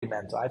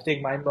monumental. I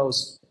think my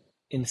most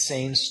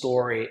insane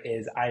story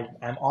is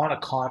I'm on a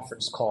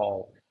conference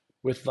call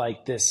with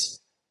like this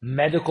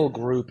medical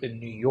group in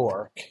New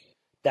York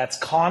that's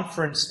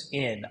conferenced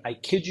in, I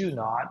kid you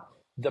not,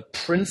 the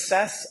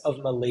princess of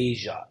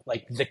Malaysia,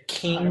 like the I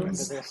remember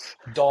king's this.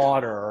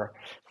 daughter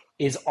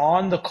is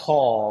on the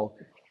call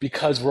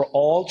because we're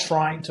all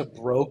trying to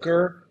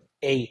broker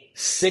a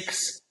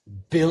 6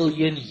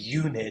 billion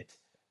unit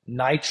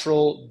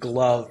nitrile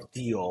glove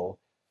deal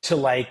to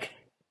like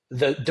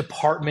the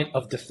Department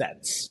of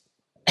Defense.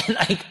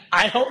 And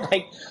I don't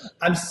like,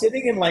 I'm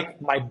sitting in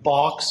like my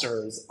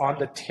boxers on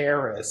the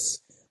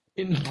terrace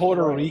in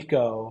Puerto Right.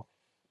 Rico.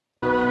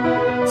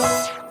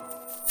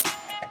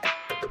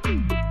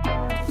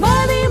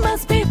 Money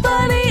must be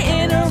funny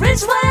in a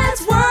rich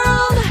lad's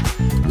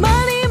world.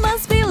 Money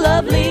must be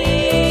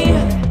lovely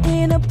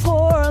in a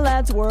poor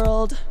lad's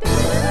world.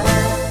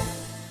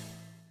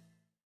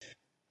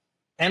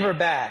 And we're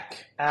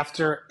back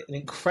after an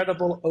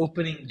incredible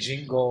opening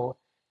jingle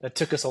that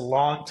took us a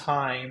long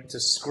time to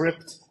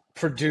script,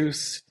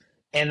 produce,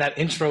 and that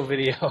intro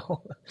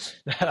video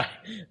that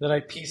I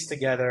pieced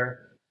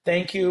together.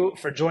 Thank you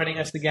for joining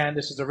us again.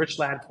 This is the Rich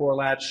Lad, Poor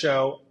Lad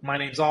show. My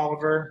name's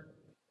Oliver.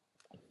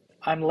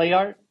 I'm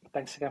Leo.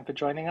 Thanks again for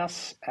joining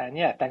us. And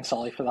yeah, thanks,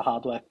 Ollie, for the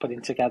hard work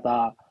putting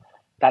together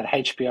that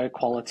HBO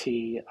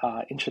quality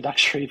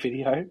introductory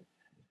video.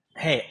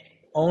 Hey,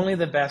 only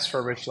the best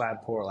for Rich Lad,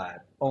 Poor Lad.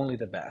 Only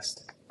the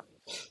best.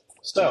 Yeah,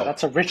 So,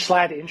 that's a rich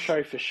lad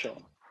intro for sure.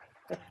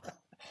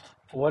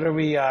 what are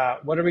we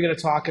going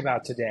to talk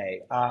about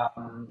today?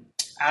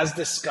 As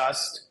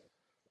discussed,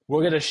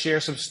 we're going to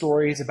share some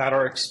stories about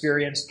our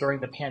experience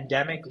during the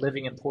pandemic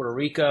living in Puerto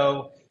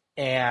Rico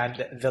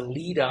and the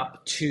lead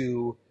up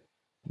to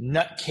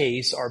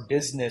NutKase, our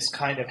business,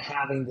 kind of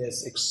having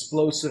this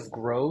explosive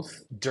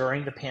growth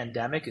during the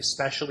pandemic,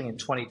 especially in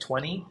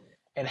 2020,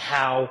 and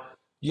how,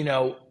 you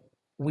know,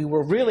 we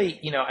were really,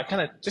 I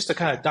kind of, just to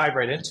kind of dive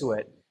right into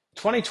it,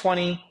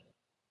 2020,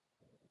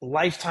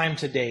 lifetime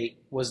to date,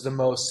 was the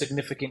most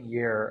significant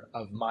year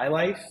of my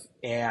life,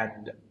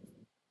 and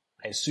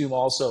I assume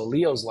also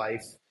Leo's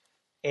life.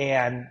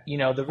 And,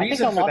 the I think a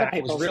reason for lot of that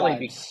was people's really,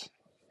 lives.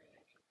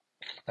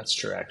 that's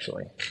true,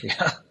 actually.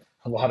 Yeah,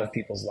 a lot of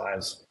people's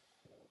lives.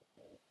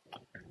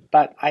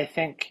 But I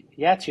think,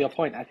 yeah, to your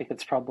point, I think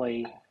it's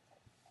probably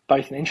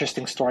both an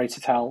interesting story to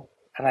tell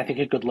and I think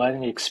a good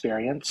learning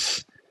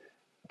experience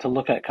to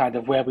look at kind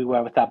of where we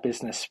were with our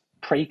business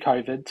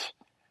pre-COVID,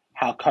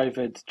 how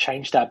COVID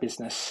changed our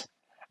business,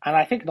 and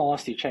I think in all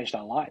honesty, changed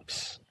our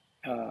lives,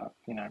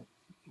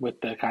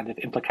 with the kind of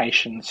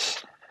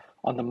implications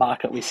on the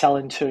market we sell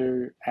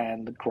into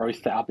and the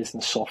growth that our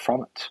business saw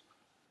from it.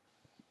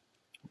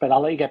 But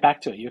I'll let you get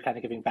back to it. You're kind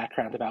of giving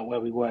background about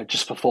where we were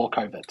just before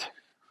COVID.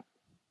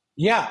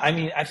 Yeah, I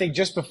mean, I think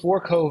just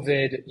before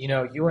COVID,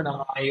 you and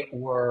I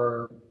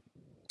were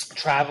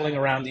traveling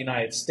around the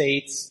United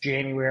States,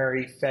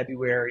 January,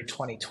 February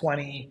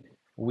 2020.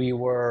 We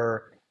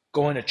were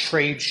going to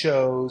trade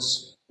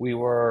shows. We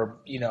were,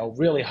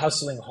 really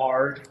hustling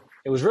hard.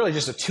 It was really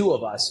just the two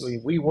of us.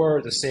 We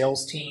were the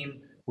sales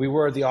team. We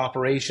were the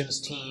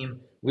operations team.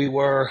 We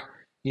were,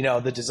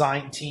 the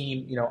design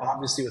team,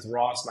 obviously with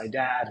Ross, my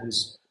dad,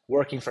 who's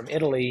working from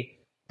Italy.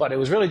 But it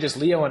was really just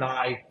Leo and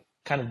I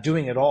kind of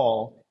doing it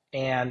all.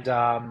 And,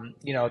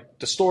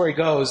 the story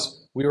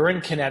goes, we were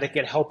in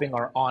Connecticut helping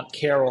our Aunt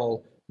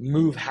Carol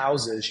move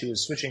houses. She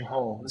was switching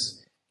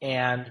homes,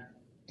 and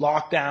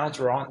lockdowns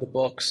were on the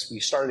books. We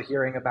started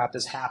hearing about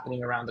this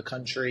happening around the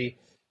country,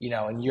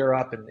 in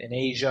Europe and in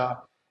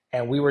Asia.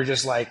 And we were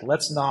just like,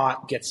 let's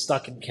not get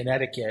stuck in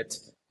Connecticut.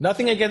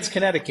 Nothing against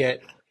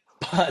Connecticut,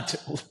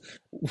 but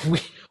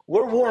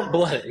we're warm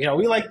blooded.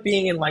 We like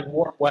being in like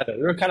warm weather.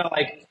 We were kind of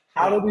like,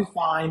 how do we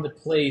find a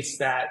place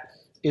that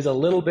is a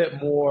little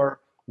bit more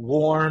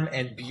warm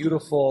and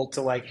beautiful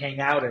to like hang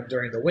out in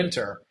during the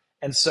winter?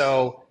 And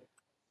so,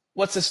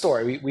 what's the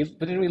story?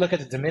 Did we look at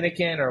the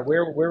Dominican, or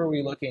where were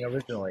we looking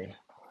originally?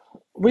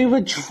 We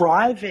were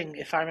driving,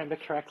 if I remember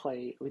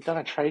correctly, we'd done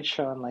a trade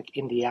show in like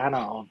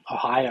Indiana or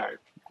Ohio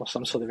or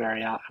some sort of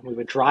area, and we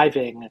were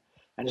driving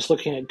and just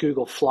looking at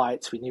Google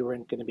flights. We knew we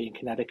weren't going to be in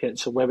Connecticut,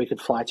 so where we could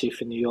fly to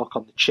for New York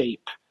on the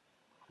cheap.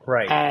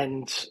 Right.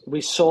 And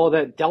we saw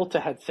that Delta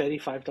had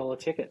 $35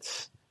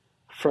 tickets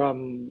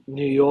from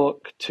New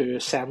York to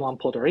San Juan,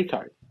 Puerto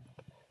Rico.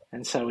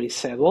 And so we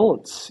said, well,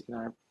 it's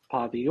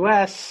part of the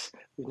US.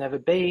 We've never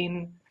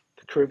been.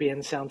 The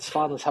Caribbean sounds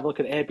fun. Let's have a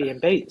look at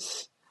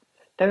Airbnbs.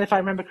 Then, if I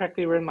remember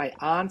correctly, we were in my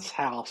aunt's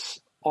house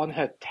on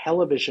her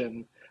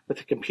television with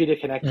the computer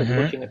connected,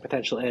 looking at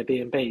potential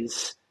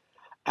Airbnbs.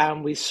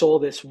 And we saw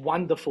this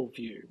wonderful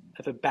view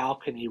of a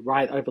balcony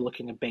right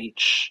overlooking a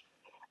beach,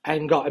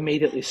 and got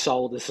immediately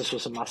sold as this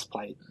was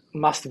a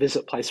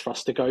must-visit place for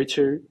us to go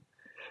to.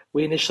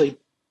 We initially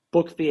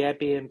booked the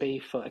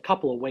Airbnb for a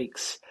couple of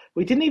weeks.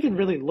 We didn't even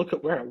really look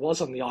at where it was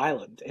on the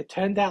island. It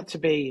turned out to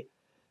be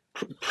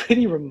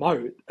pretty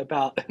remote,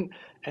 about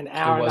an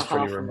hour and a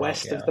half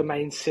west of the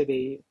main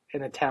city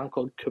in a town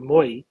called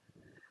Kamui.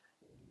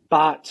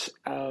 But,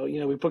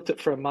 we booked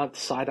it for a month,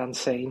 sight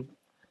unseen.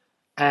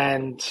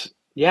 And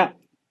yeah,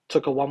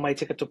 took a one-way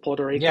ticket to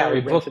Puerto Yeah, Rico, we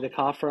rented booked. a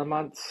car for a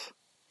month,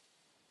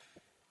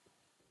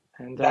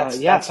 and That's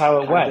yeah, how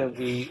it kind went. of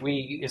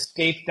We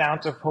escaped down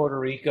to Puerto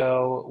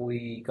Rico.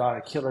 We got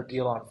a killer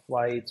deal on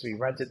flights. We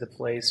rented the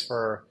place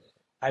for,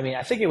 I mean,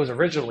 I think it was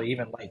originally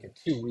even like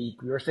a 2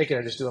 week. We were thinking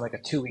of just doing like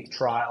a 2 week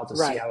trial to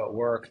see right, how it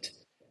worked.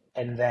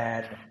 And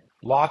then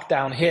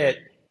lockdown hit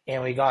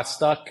and we got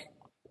stuck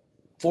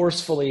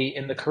forcefully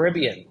in the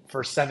Caribbean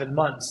for 7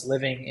 months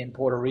living in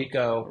Puerto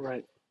Rico.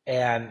 right.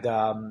 And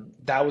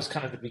that was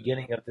kind of the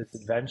beginning of this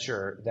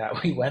adventure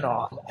that we went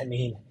on. I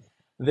mean,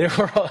 there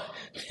were a,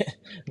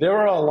 there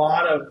were a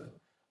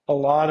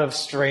lot of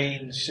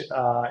strange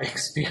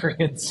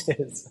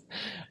experiences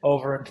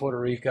over in Puerto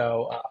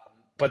Rico,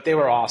 but they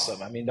were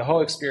awesome. I mean, the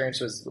whole experience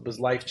was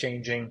life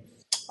changing.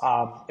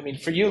 I mean,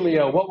 for you,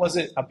 Leo, what was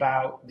it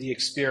about the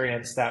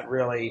experience that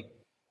really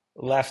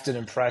left an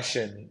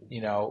impression,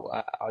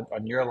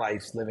 on your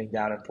life living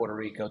down in Puerto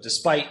Rico,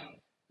 despite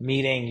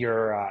meeting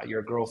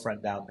your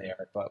girlfriend down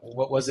there? But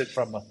what was it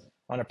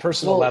on a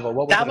personal Well, level?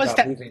 What was it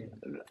about moving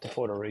to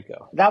Puerto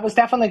Rico? that was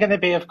definitely going to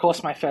be, of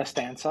course, my first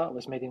answer.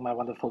 Was meeting my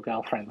wonderful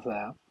girlfriend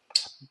there.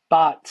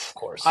 But Of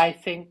course. I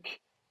think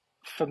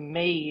for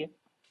me,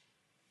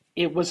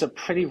 it was a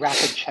pretty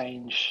rapid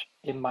change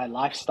in my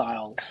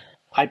lifestyle.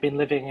 I've been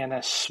living in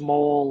a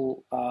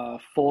small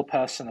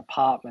four-person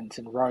apartment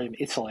in Rome,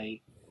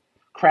 Italy,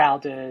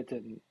 crowded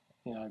and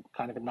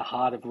kind of in the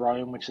heart of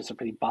Rome, which is a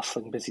pretty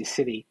bustling, busy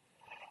city.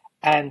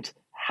 And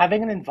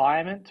having an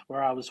environment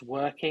where I was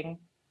working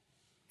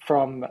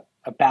from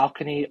a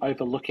balcony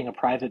overlooking a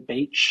private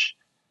beach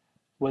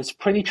was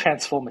pretty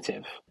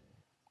transformative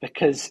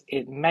because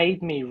it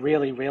made me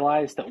really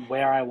realize that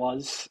where I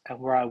was and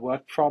where I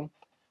worked from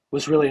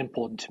was really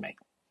important to me.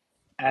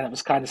 And it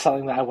was kind of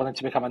something that I wanted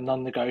to become a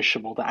non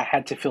negotiable, that I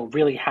had to feel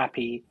really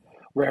happy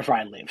wherever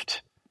I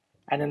lived.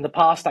 And in the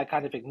past, I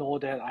kind of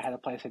ignored it. I had a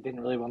place I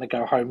didn't really want to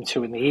go home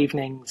to in the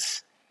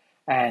evenings,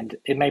 and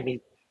it made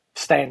me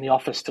stay in the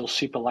office till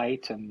super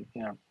late, and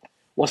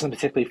wasn't a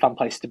particularly fun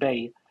place to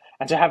be.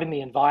 And so having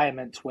the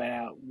environment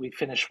where we'd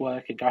finish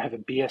work and go have a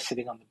beer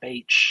sitting on the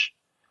beach,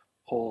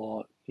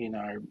 or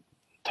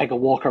take a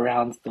walk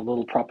around the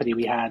little property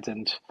we had,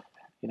 and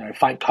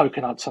find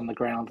coconuts on the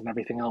ground and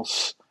everything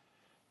else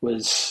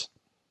was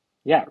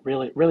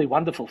really really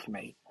wonderful for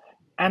me.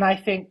 And I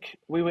think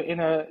we were in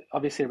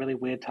obviously a really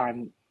weird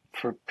time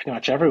for pretty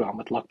much everyone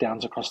with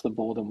lockdowns across the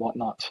board and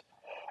whatnot.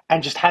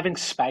 And just having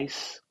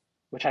space,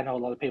 which I know a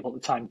lot of people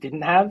at the time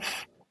didn't have,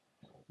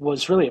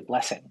 was really a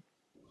blessing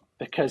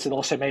because it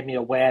also made me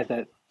aware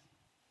that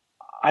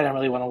I don't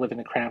really want to live in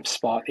a cramped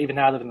spot, even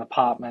though I live in an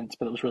apartment,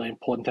 but it was really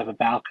important to have a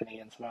balcony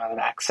and some amount of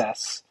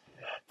access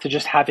to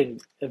just having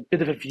a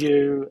bit of a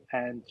view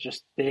and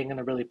just being in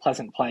a really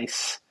pleasant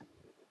place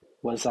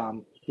was,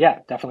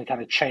 definitely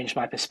kind of changed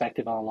my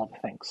perspective on a lot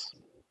of things.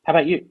 How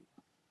about you?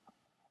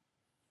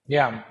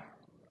 Yeah,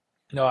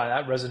 no,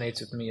 that resonates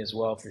with me as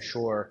well for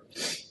sure.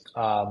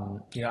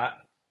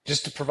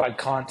 Just to provide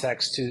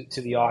context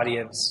to the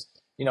audience,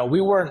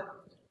 we weren't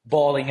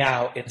balling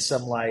out in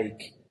some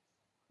like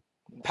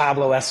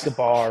Pablo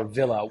Escobar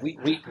villa.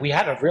 We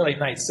had a really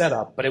nice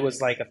setup, but it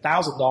was like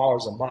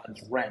 $1,000 a month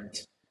rent,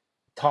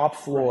 top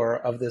Right. floor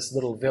of this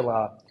little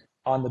villa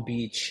on the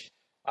beach.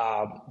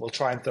 We'll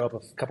try and throw up a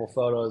couple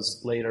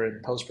photos later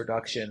in post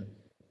production,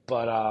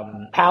 but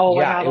Power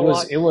went yeah, out a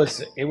lot. it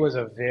was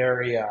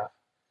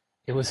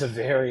a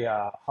very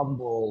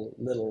humble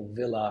little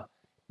villa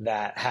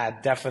that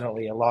had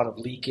definitely a lot of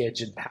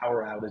leakage and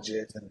power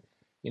outages. And,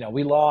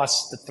 we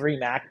lost the three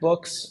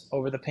MacBooks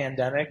over the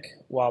pandemic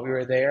while we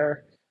were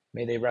there.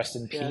 May they rest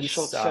in Yeah, peace.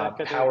 short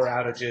circuited. Power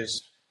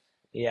outages,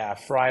 yeah,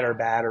 fried our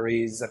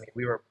batteries. I mean,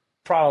 we were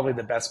probably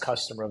the best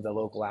customer of the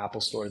local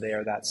Apple store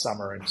there that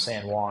summer in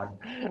San Juan.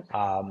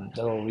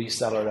 The little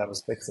reseller that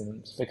was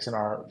fixing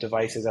our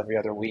devices every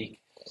other week.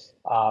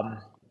 Um,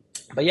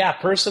 but yeah,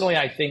 personally,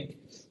 I think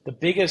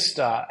I'd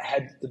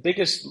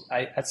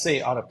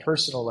say on a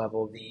personal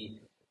level,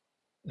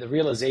 the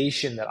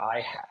realization that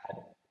I had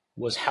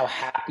was how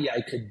happy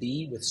I could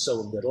be with so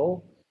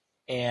little,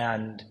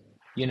 and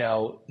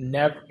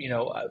never,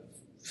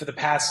 for the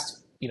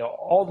past,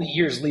 all the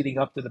years leading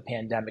up to the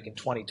pandemic in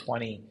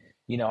 2020,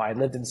 I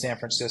lived in San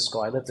Francisco,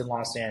 I lived in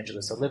Los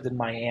Angeles, I lived in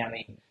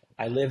Miami,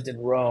 I lived in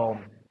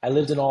Rome, I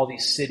lived in all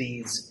these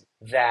cities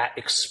that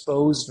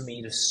exposed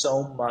me to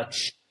so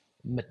much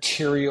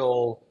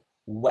material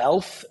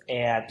wealth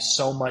and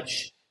so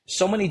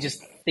many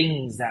just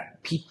things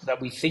that people that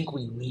we think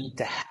we need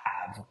to have,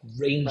 Right.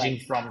 ranging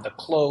from the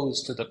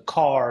clothes to the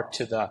car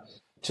to the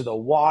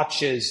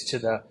watches to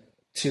the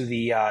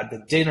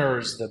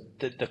dinners,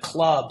 the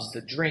clubs,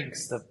 the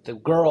drinks, the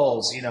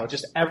girls,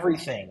 just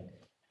everything.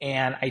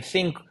 And I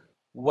think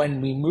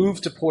when we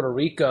moved to Puerto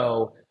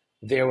Rico,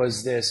 there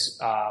was this,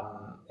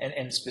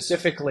 and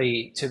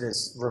specifically to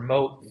this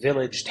remote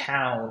village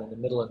town in the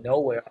middle of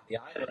nowhere on the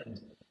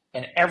island,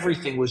 and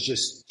everything was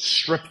just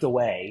stripped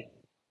away.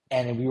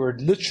 And we were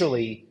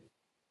literally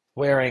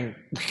wearing,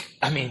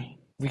 I mean,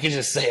 we can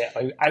just say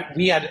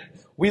it.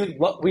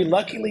 We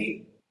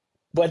luckily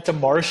went to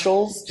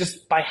Marshall's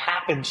just by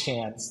happen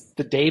chance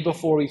the day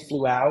before we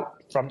flew out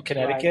from Right.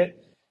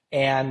 Connecticut,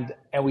 and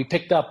we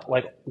picked up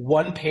like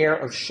one pair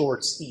of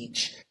shorts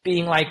each,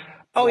 being like,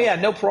 "Oh Right. yeah,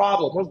 no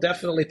problem. We'll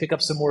definitely pick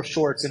up some more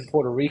shorts in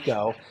Puerto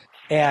Rico."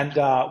 And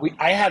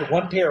I had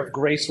one pair of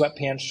gray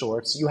sweatpants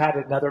shorts. You had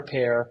another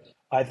pair.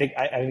 I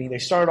mean, they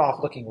started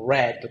off looking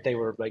red, but they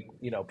were like,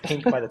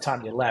 pink by the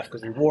time you left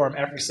because we wore them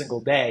every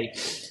single day.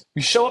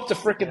 We show up to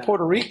frickin' Yeah.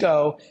 Puerto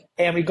Rico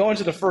and we go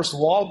into the first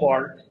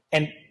Walmart,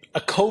 and a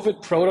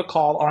COVID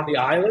protocol on the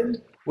island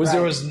was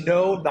there Right. was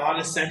no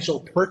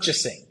non-essential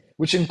purchasing,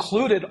 which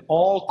included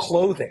all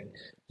clothing.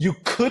 You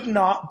could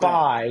not Right.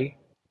 buy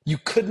you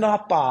could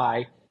not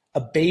buy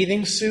a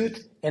bathing suit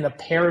and a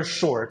pair of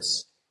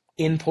shorts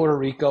in Puerto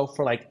Rico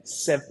for like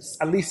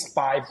at least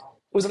five.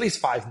 It was at least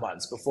 5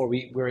 months before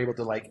we were able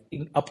to like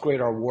upgrade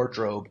our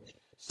wardrobe.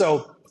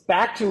 So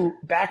back to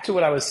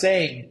what I was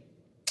saying,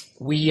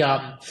 we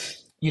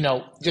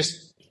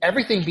just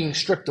everything being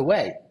stripped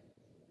away.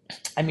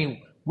 I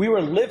mean, we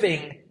were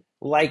living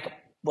like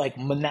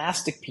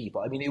monastic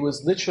people. I mean, it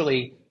was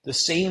literally the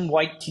same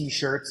white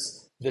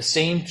t-shirts, the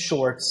same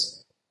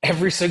shorts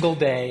every single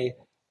day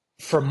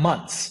for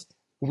months.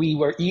 We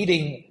were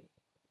eating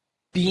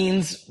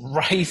beans,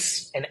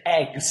 rice, and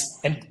eggs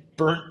and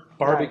burnt Right.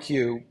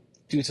 barbecue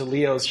due to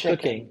Leo's Chicken.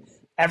 cooking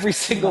every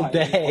single No,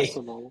 day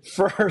impossible.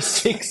 for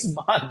 6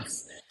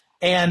 months.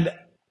 And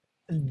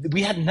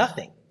we had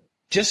nothing,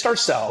 just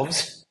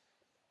ourselves,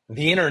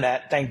 the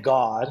internet, thank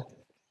God.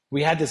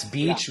 We had this Yeah.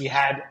 beach, we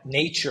had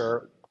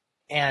nature,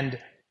 and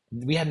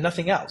we had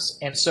nothing else.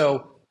 And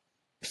so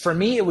for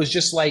me, it was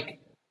just like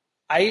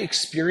I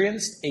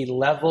experienced a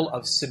level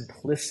of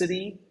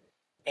simplicity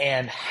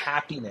and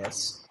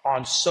happiness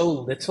on so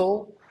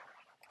little.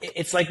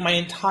 It's like my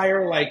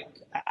entire, like,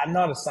 I'm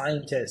not a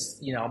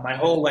scientist, my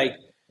whole like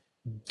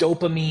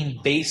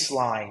dopamine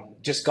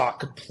baseline just got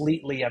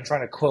completely, I'm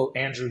trying to quote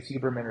Andrew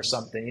Huberman or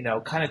something,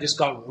 kind of just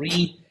got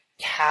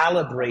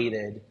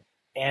recalibrated.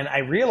 And I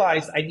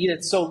realized I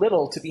needed so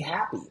little to be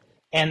happy.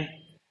 And,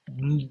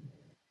 and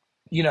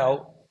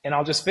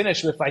I'll just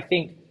finish with, I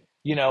think,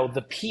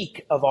 the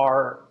peak of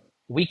our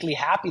weekly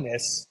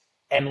happiness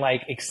and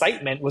like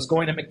excitement was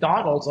going to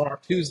McDonald's on our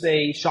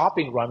Tuesday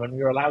shopping run when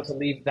we were allowed to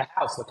leave the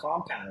house, the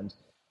compound.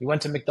 We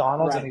went to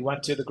McDonald's and Right. we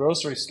went to the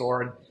grocery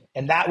store,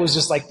 and that was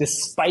just like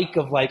this spike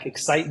of like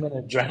excitement,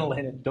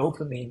 adrenaline, and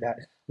dopamine that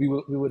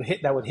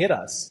that would hit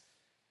us.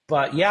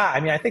 But yeah, I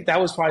mean, I think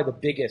that was probably the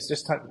biggest,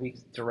 just to be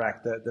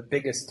direct, the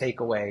biggest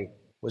takeaway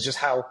was just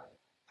how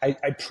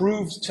I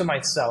proved to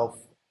myself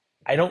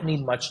I don't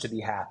need much to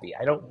be happy.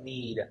 I don't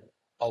need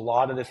a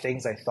lot of the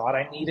things I thought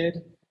I needed,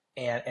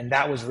 and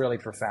that was really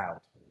profound.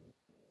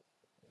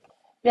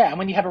 Yeah, and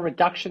when you have a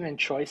reduction in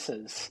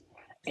choices,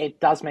 it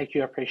does make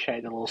you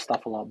appreciate the little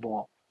stuff a lot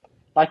more.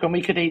 Like when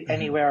we could eat Hmm.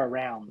 anywhere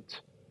around,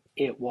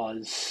 it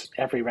was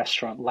every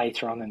restaurant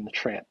later on in the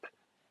trip.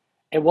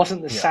 It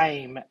wasn't the Yeah,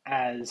 same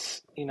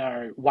as,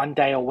 one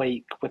day a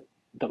week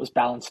that was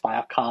balanced by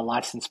our car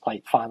license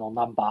plate final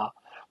number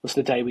was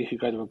the day we could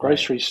go to a right.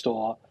 grocery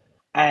store,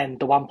 and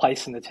the one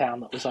place in the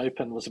town that was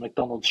open was a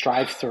McDonald's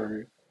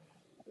drive-through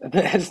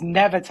that has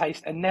never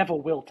tasted and never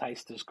will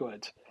taste as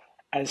good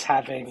as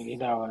having,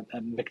 a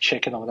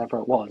McChicken or whatever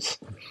it was.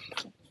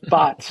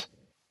 But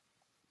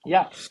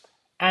yeah,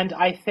 and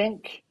I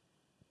think,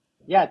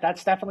 yeah,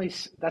 that's definitely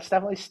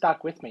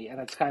stuck with me, and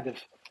it's kind of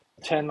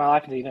turned my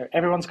life into,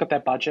 everyone's got their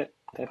budget,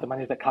 they have the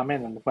money that come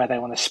in and where they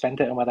want to spend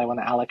it and where they want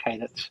to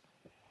allocate it.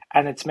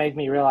 And it's made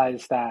me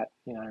realize that,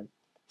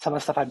 some of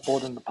the stuff I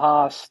bought in the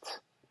past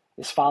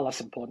is far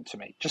less important to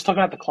me. Just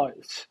talking about the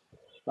clothes,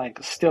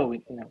 like still, we're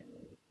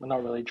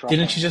not really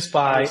Didn't you dropping just any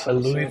buy a sort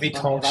of Louis serious money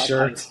Vuitton about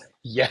shirt clothes.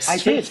 I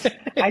did.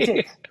 I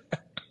yesterday?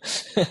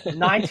 did.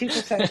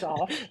 90%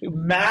 off.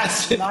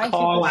 Massive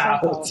call 90%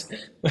 out. off.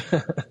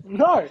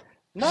 No,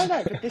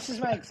 no, but this is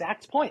my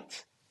exact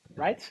point,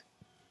 right?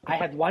 I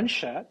had one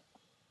shirt.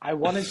 I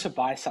wanted to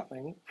buy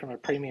something from a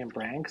premium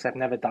brand because I've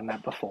never done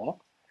that before.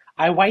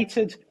 I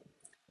waited.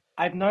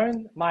 I've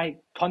known my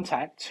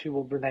contact, who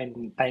will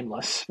remain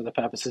nameless for the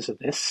purposes of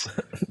this,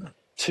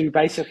 to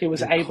basically was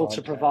Your able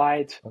to contact.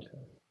 provide Okay.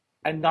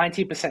 a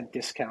 90%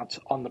 discount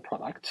on the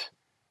product.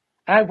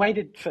 And I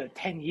waited for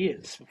 10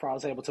 years before I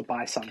was able to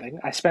buy something.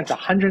 I spent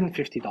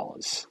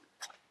 $150,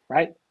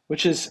 right?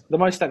 Which is the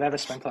most I've ever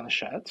spent on a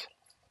shirt,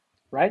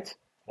 right?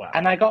 Wow.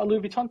 And I got a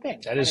Louis Vuitton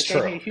thing. That And is it gave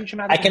true. me a huge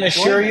amount I of can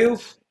assure you,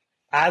 enjoyment.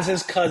 as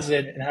his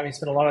cousin and having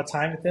spent a lot of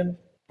time with him,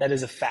 that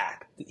is a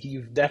fact.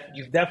 You've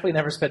definitely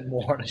never spent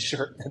more on a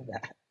shirt than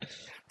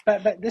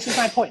that. But this is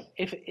my point.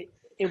 If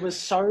it was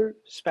so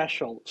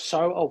special,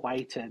 so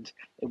awaited,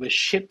 it was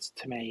shipped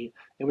to me,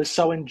 it was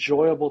so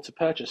enjoyable to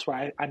purchase,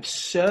 where I'm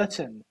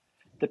certain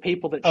the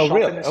people that Oh, shop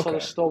in really? this sort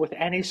of Okay. store with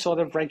any sort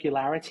of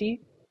regularity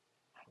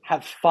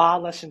have far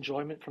less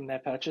enjoyment from their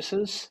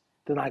purchases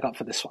than I got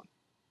for this one.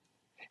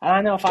 And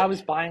I know if I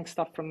was buying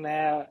stuff from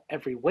there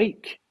every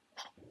week,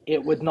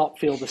 it would not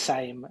feel the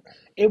same.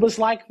 It was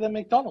like the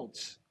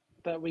McDonald's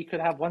that we could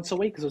have once a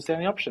week because it was the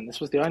only option. This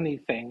was the only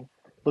thing.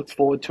 Looked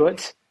forward to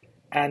it.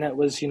 And it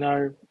was,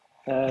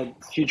 a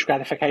huge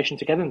gratification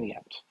to get in the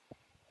end.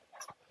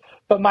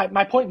 But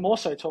my point more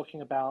so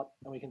talking about,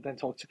 and we can then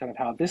talk to kind of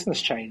how business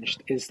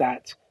changed, is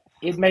that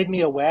it made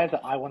me aware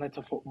that I wanted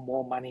to put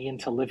more money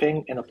into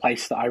living in a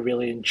place that I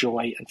really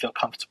enjoy and feel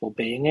comfortable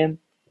being in.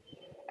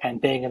 And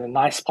being in a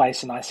nice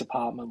place, a nice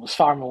apartment was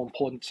far more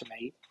important to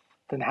me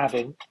than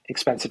having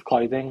expensive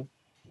clothing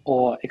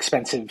or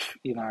expensive,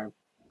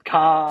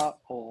 car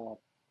or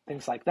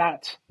things like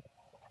that.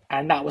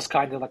 And that was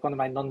kind of like one of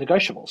my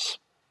non-negotiables.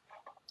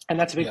 And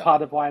that's a big Yeah.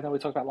 part of why I know we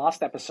talked about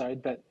last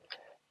episode, but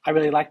I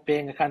really liked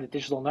being a kind of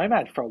digital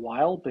nomad for a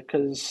while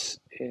because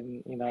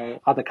in,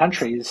 other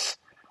countries,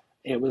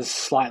 it was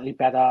slightly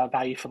better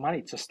value for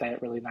money to stay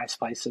at really nice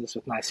places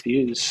with nice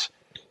views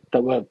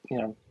that were,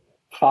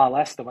 far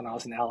less than when I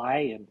was in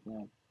LA and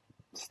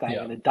staying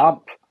Yeah. in a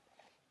dump.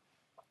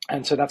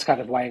 And so that's kind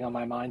of weighing on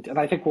my mind. And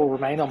I think will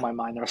remain on my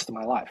mind the rest of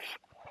my life,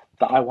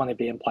 that I want to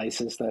be in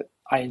places that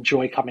I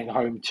enjoy coming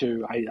home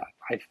to.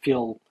 I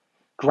feel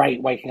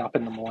great waking up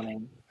in the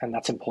morning, and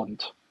that's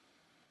important.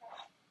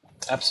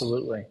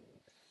 Absolutely.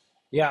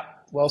 Yeah.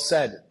 Well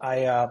said.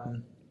 I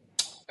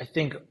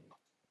think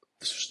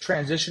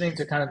transitioning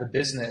to kind of the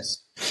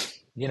business,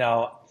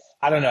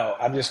 I don't know.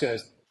 I'm just going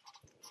to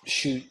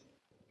shoot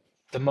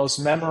the most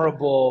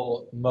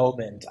memorable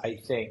moment, I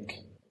think,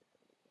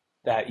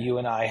 that you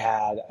and I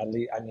had, at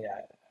least,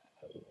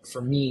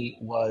 for me,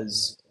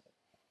 was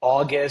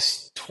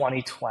August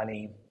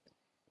 2020.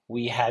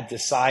 We had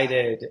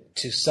decided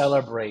to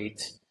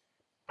celebrate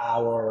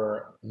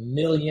our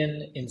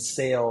million in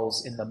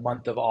sales in the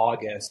month of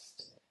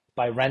August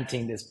by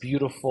renting this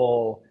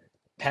beautiful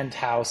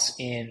penthouse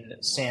in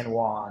San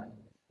Juan.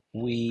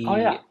 Oh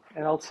yeah,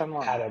 We in Old San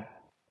Juan. had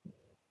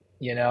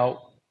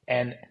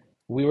and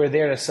we were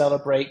there to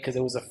celebrate because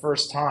it was the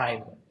first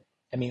time.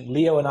 I mean,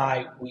 Leo and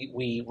I,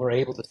 we were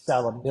able to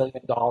sell $1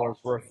 million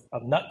worth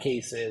of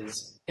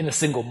NutKases in a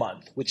single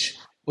month, which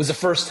was the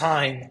first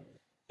time.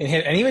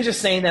 And even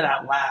just saying that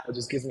out loud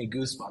just gives me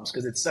goosebumps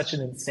because it's such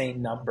an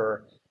insane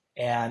number.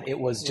 And it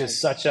was Right. just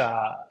such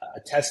a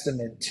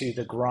testament to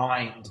the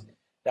grind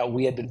that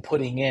we had been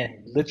putting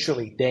in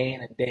literally day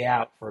in and day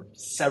out for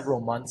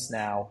several months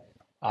now.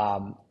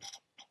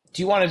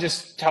 Do you want to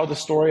just tell the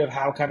story of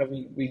how kind of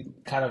we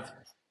kind of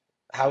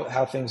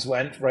how things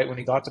went right when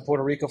we got to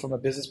Puerto Rico from a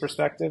business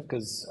perspective?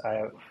 And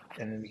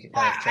then we can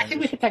kind of I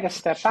think we transition. could take a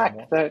step Share back.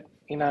 more. That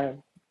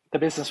the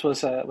business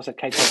was a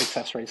K-12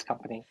 accessories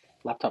company,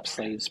 laptop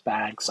sleeves,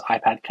 bags,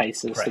 iPad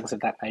cases, Right. things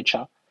of that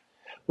nature.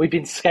 We've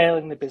been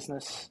scaling the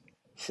business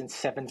since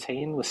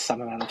 17 with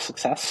some amount of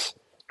success,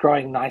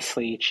 growing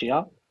nicely each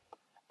year,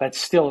 but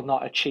still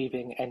not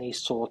achieving any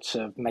sort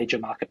of major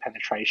market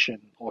penetration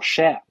or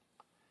share.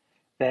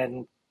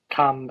 Then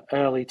come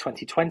early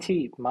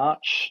 2020,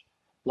 March,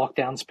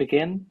 lockdowns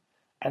begin,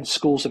 and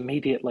schools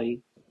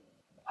immediately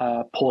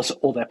pause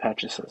all their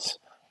purchases.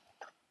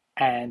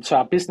 And so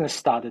our business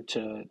started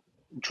to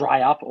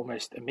dry up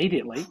almost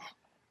immediately.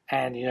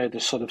 And, the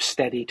sort of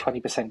steady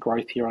 20%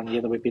 growth year on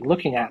year that we've been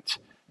looking at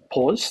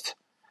paused.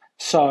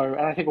 So,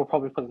 and I think we'll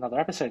probably put another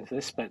episode into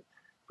this, but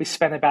we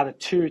spent about a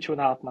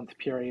 2.5 month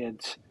period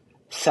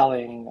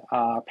selling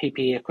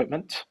PPE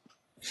equipment.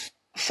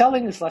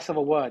 Selling is less of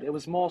a word. It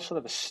was more sort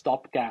of a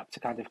stopgap to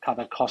kind of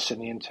cover costs in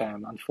the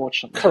interim,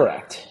 unfortunately.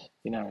 Correct.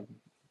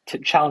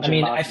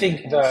 Challenging I market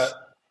think conditions.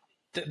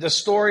 the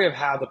story of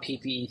how the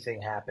PPE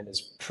thing happened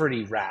is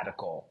pretty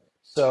radical.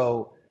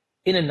 So,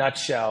 in a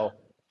nutshell,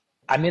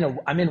 I'm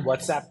in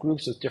WhatsApp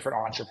groups with different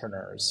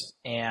entrepreneurs,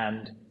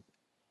 and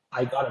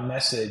I got a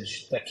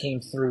message that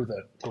came through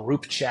the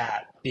group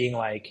chat being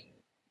like,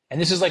 and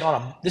this is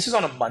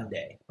on a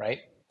Monday, right?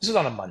 This is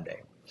on a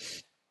Monday.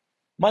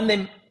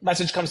 Monday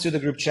message comes through the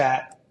group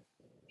chat.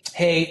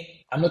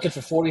 Hey, I'm looking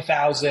for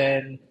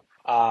 40,000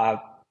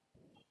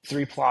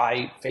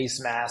 three-ply face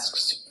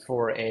masks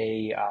for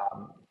a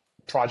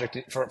project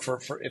for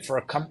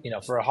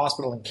a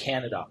hospital in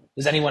Canada.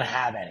 Does anyone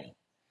have any?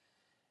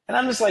 And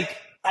I'm just like,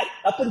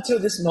 up until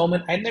this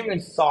moment, I never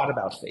even thought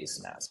about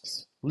face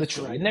masks.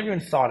 Literally, I never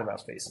even thought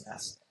about face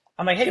masks.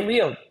 I'm like, hey,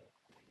 Leo,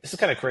 this is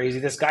kind of crazy.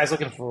 This guy's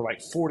looking for like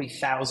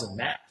 40,000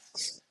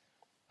 masks.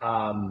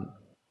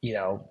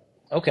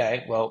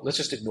 Okay, well, let's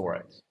just ignore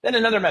it. Then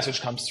another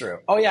message comes through.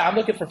 Oh yeah, I'm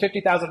looking for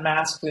 50,000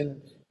 masks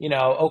in,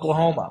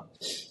 Oklahoma.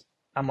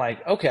 I'm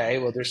like, okay,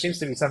 well, there seems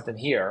to be something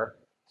here.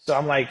 So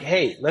I'm like,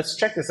 hey, let's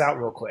check this out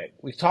real quick.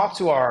 We've talked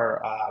to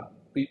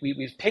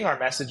we ping our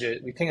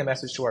messages. We ping a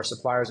message to our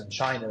suppliers in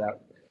China that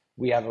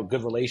we have a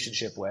good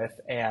relationship with,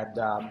 and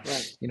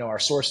our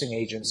sourcing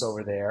agents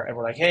over there. And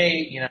we're like,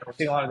 hey, we're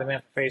seeing a lot of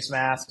demand for face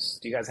masks.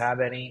 Do you guys have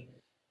any?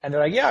 And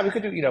they're like, yeah, we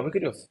could get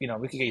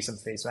you some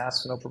face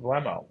masks, no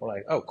problemo. We're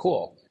like, oh,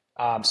 cool.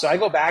 So I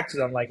go back to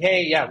them like,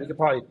 hey, yeah, we could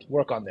probably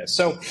work on this.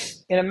 So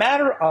in a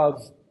matter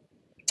of,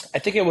 I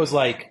think it was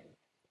like,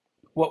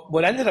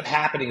 what ended up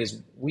happening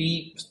is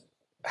we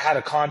had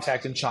a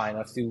contact in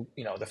China through,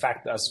 the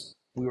fact that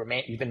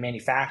we've been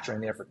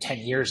manufacturing there for 10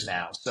 years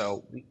now.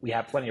 So we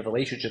have plenty of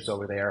relationships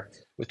over there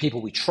with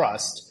people we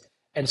trust.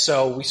 And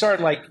so we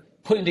started like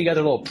putting together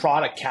a little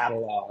product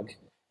catalog,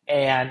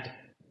 and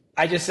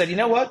I just said, you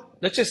know what?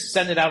 Let's just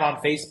send it out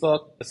on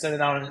Facebook, let's send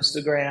it out on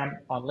Instagram,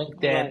 on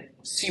LinkedIn, Right.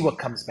 see what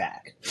comes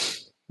back.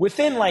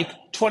 Within like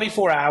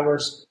 24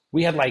 hours,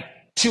 we had like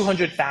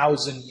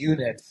 200,000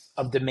 units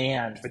of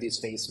demand for these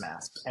face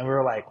masks. And we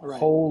were like, Right.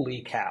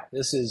 holy cow,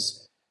 this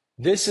is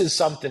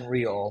something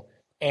real.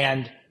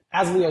 And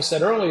as Leo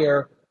said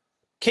earlier,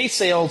 case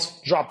sales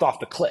dropped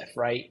off the cliff,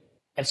 right?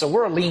 And so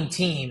we're a lean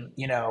team,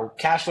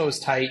 cash flow is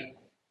tight.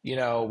 We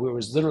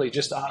was literally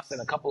just us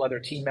and a couple other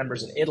team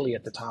members in Italy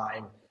at the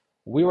time.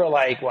 We were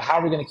like, well, how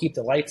are we going to keep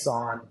the lights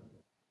on?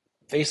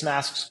 Face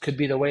masks could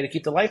be the way to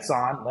keep the lights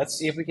on. Let's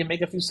see if we can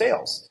make a few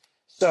sales.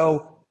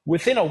 So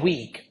within a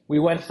week, we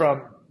went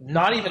from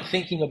not even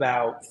thinking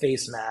about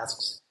face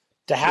masks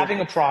to Yeah. having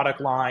a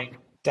product line,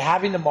 to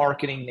having the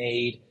marketing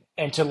made,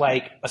 and to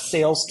like a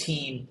sales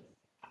team,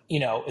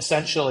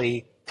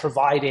 essentially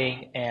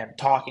providing and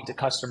talking to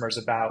customers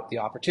about the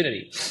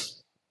opportunity.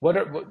 I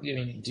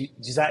mean,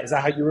 is that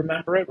how you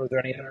remember it? Were there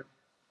any other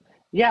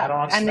Yeah.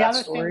 add-ons to And the that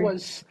other thing story?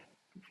 was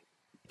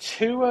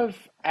two of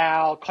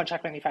our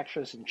contract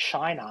manufacturers in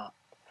China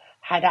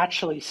had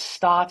actually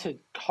started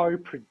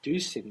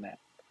co-producing them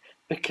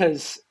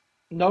because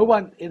no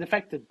one, it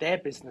affected their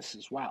business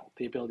as well,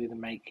 the ability to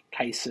make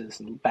cases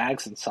and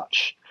bags and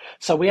such.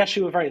 So we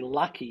actually were very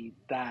lucky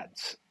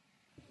that,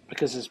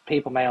 because as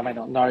people may or may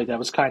not know, there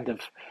was kind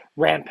of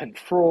rampant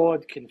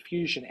fraud,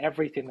 confusion,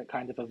 everything that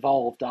kind of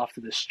evolved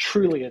after this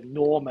truly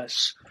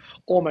enormous,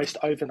 almost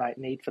overnight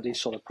need for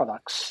these sort of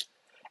products.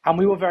 And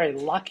we were very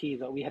lucky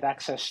that we had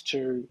access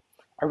to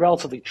a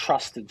relatively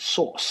trusted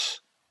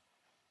source.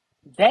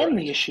 Then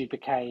the Correct. issue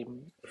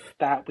became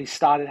that we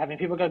started having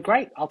people go,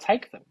 great, I'll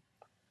take them.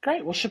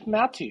 Great, we'll ship them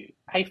out to you.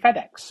 Hey,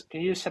 FedEx,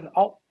 can you send,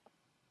 oh,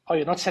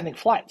 you're not sending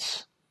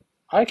flights.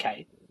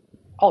 Okay.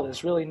 Oh,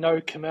 there's really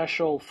no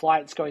commercial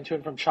flights going to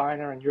and from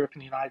China and Europe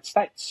and the United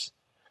States.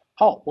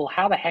 Oh, well,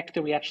 how the heck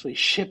do we actually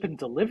ship and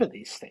deliver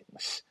these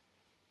things?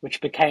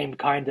 Which became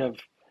kind of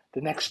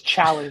the next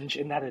challenge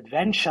in that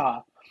adventure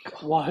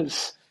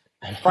was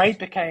freight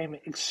became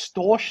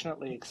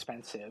extortionately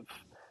expensive.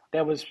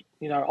 There was,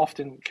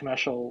 often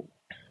commercial,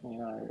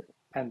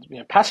 and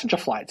passenger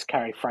flights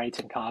carry freight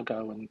and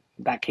cargo, and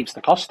that keeps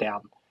the cost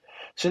down.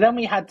 So then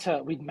we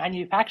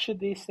manufactured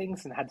these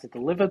things and had to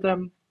deliver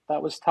them.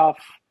 That was tough.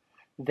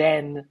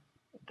 Then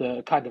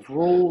the kind of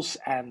rules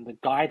and the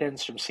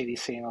guidance from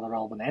CDC and other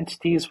relevant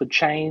entities would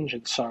change,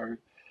 and so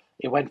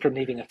it went from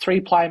needing a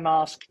three-ply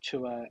mask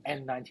to a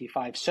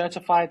N95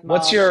 certified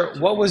mask to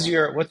being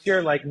able. What's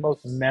your like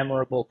most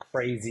memorable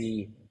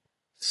crazy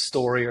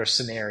story or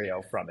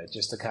scenario from it?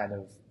 Just to kind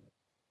of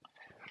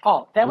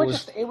Oh, there what were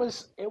was just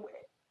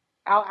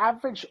our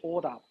average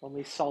order when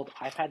we sold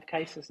iPad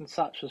cases and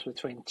such was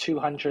between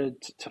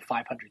 200 to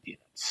 500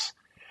 units,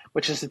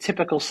 which is the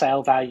typical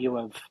sale value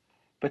of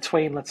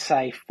between, let's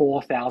say,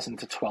 $4,000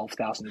 to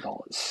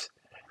 $12,000.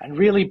 And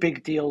really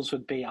big deals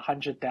would be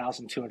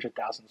 100,000,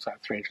 200,000, so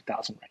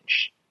 300,000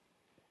 range.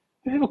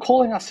 People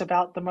calling us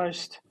about the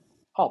most,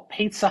 oh,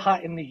 Pizza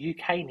Hut in the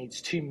UK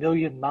needs 2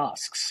 million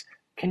masks.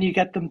 Can you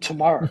get them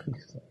tomorrow?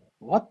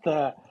 What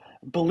the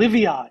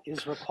Bolivia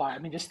is required? I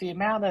mean, just the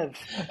amount of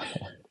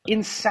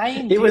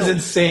insane it was deals.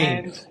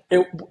 insane. And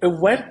It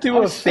went I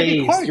through a was sending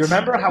phase. You quotes.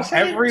 remember I how was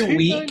sending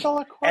 $2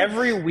 million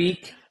every quotes.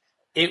 week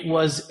it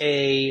was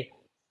a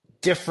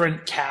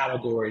different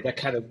category that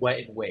kind of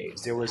went in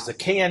waves. There was the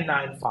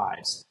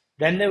KN95s.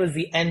 Then there was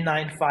the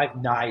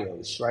N95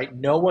 Nios, right?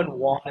 No one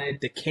wanted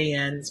the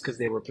KNs because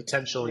they were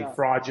potentially Yeah.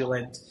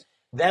 fraudulent.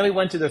 Then we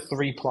went to the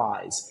three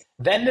plies.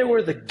 Then there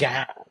were the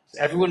gowns.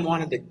 Everyone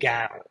wanted the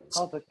gowns.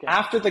 Oh, the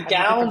After the and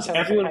the different gowns,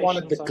 everyone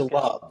wanted the certifications on gowns.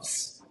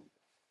 gloves.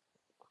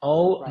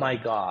 Oh Right. my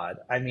God.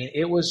 I mean,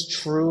 it was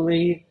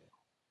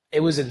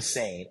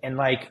insane. And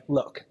like,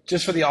 look,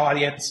 just for the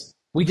audience,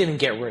 we didn't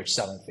get rich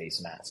selling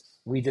face masks.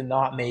 We did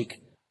not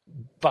make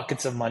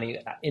buckets of money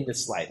in the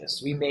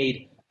slightest. We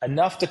made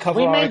enough to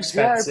cover We our made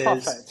zero expenses.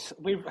 profit.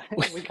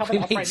 We covered We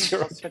made operating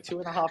zero. costs for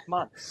 2.5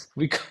 months,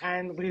 We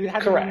and we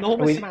had an correct.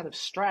 enormous amount of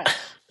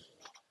stress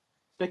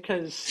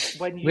because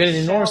when We you had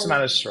an enormous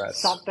amount sell of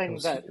stress. something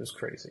that, It was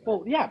crazy.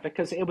 well, yeah,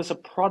 because it was a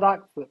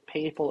product that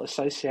people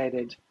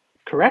associated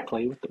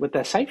correctly with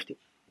their safety,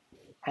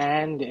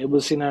 and it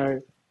was,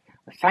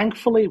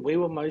 thankfully we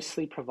were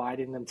mostly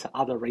providing them to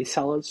other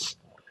resellers.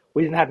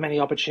 We didn't have many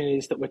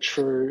opportunities that were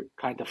true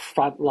kind of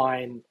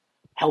frontline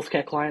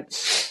healthcare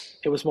clients.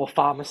 It was more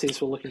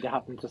pharmacies were looking to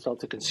help them to sell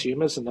to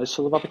consumers and those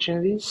sort of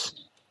opportunities.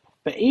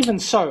 But even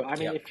so, I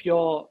mean, Yep. if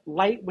you're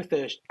late with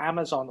an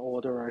Amazon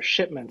order or a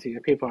shipment,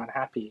 people aren't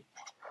happy.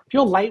 If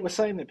you're late with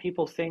something that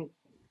people think,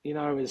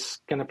 is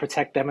going to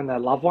protect them and their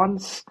loved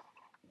ones,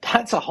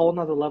 that's a whole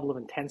nother level of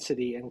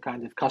intensity and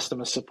kind of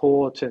customer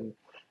support and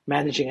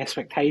managing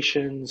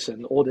expectations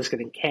and orders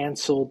getting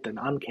cancelled and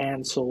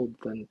uncancelled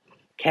and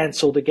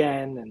cancelled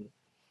again. And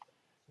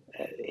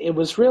it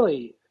was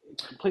really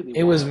completely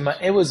wild.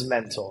 It was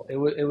mental. It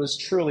was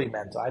truly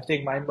mental. I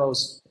think my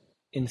most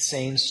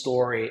insane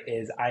story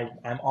is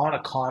I'm on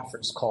a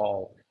conference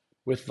call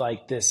with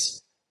like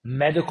this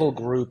medical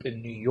group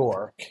in New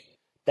York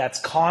that's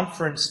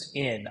conferenced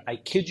in, I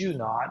kid you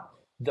not,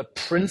 the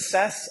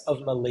princess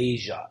of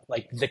Malaysia,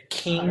 like the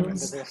I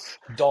remember king's this.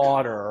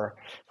 daughter,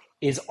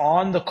 is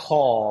on the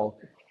call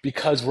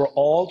because we're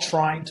all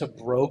trying to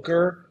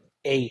broker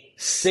a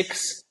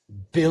 6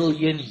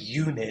 billion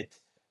unit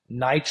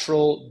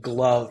nitrile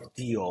glove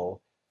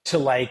deal to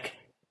like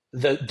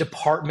the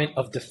Department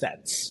of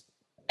Defense.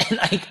 And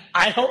like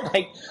I don't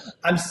like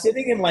I'm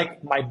sitting in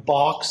like my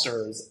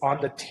boxers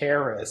on the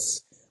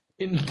terrace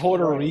in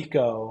Puerto Right.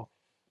 Rico,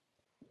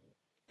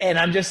 and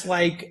I'm just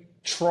like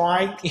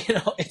trying,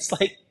 it's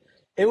like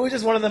it was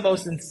just one of the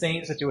most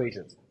insane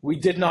situations. We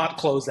did not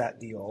close that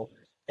deal,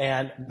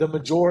 and the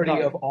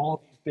majority No. of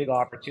all these big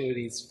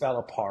opportunities fell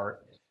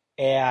apart.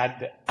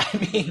 And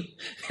I mean,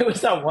 there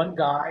was that one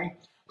guy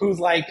who's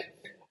like,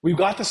 "We've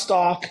got the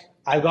stock.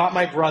 I got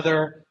my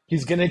brother.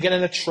 He's gonna get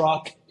in a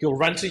truck. He'll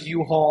rent a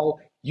U-Haul.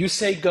 You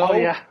say Oh go.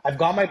 yeah. I've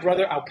got my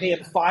brother. I'll pay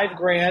him 5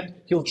 grand.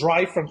 He'll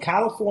drive from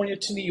California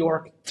to New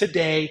York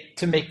today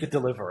to make the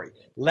delivery.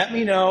 Let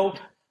me know.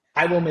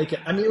 I will make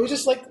it." I mean, it was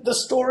just like the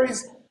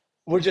stories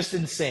were just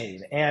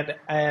insane. And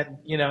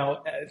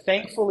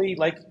thankfully,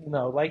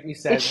 like we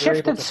It said, we were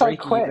able shifted to so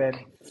break even.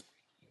 quick.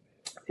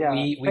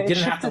 Yeah, We but it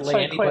didn't have to shifted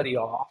lay so quick. anybody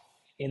off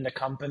in the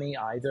company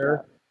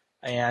Yeah, either.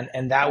 And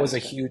that was a amazing.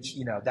 huge,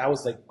 that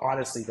was like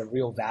honestly the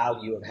real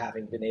value of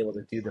having been able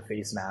to do the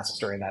face masks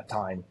during that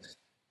time.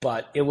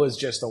 But it was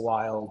just a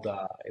wild,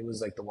 it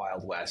was like the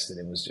Wild West, and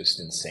it was just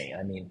insane.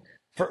 I mean,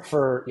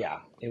 yeah,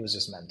 it was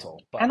just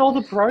mental. And But all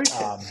the brokers.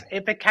 um,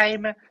 It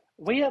became,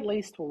 we at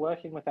least were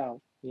working with our,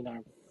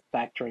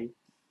 factory,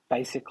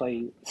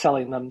 basically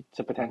selling them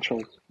to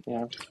potential,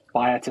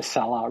 buyer to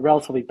seller,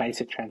 relatively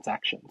basic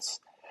transactions.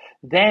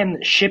 Then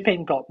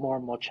shipping got more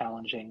and more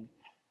challenging.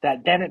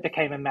 That then it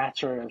became a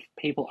matter of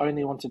people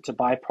only wanted to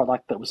buy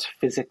product that was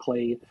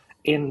physically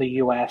in the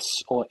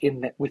US or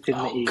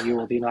within the oh EU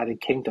or god, the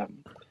United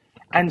Kingdom.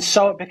 And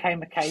so it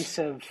became a case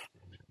of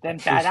then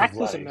bad proof of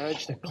actors life.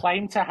 emerged that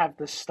claimed to have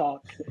the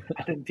stock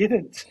and then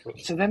didn't.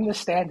 So then the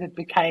standard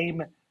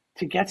became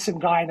to get some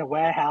guy in a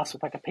warehouse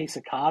with like a piece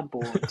of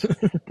cardboard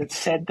that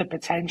said the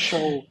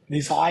potential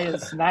These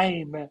buyer's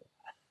name.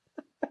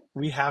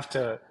 we have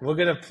to. We're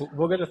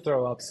gonna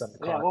throw up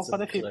Yeah, we'll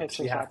put some a few clips.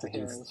 We pictures have up to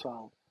do here as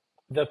well.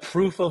 the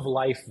proof of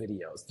life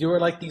videos. They were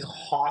like these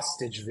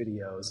hostage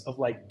videos of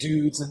like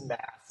dudes in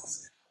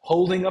masks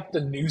holding up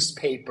the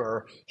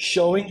newspaper,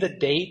 showing the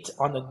date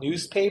on the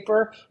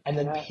newspaper, and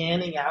then Yeah,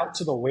 panning out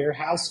to the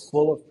warehouse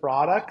full of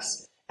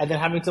products, and then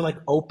having to like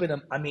open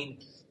them. I mean,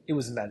 it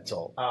was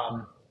mental.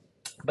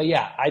 But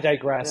yeah, I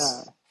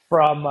yeah. digress.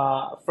 From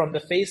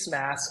the face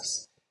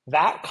masks,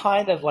 that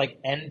kind of like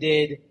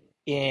ended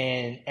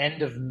in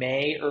end of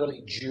May,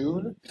 early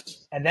June,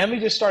 and then we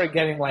just started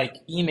getting like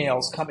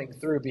emails coming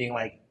through, being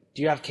like,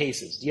 "Do you have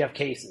cases? Do you have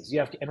cases? Do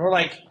you have?" And we're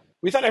like,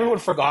 we thought everyone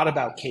forgot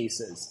about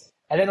cases,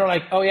 and then we're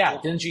like, "Oh yeah,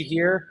 Oh, didn't you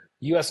hear?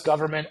 U.S.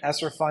 government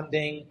ESSER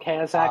funding,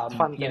 CARES Act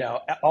funding.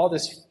 all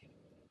this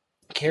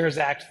CARES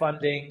Act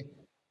funding."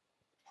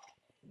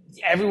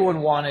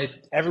 Everyone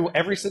wanted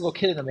every single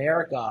kid in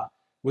America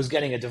was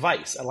getting a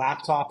device, a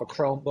laptop, a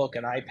Chromebook,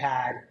 an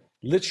iPad,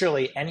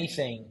 literally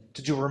anything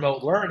to do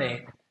remote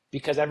learning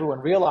because everyone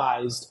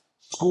realized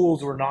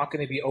schools were not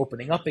going to be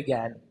opening up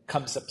again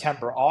come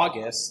September,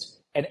 August,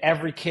 and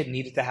every kid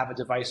needed to have a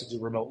device to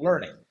do remote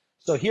learning.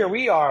 So here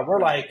we are, we're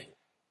Right. like,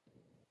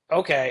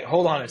 okay,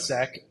 hold on a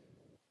sec.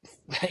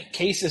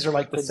 Cases are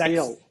like the Good sex.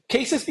 deal.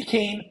 Cases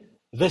became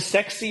the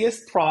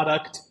sexiest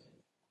product.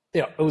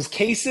 It was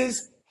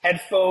cases,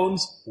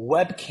 headphones,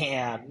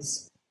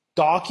 webcams,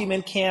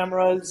 document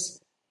cameras.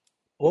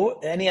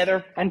 Any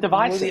other? And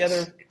What were the devices.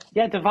 other?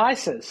 Yeah,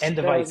 devices. And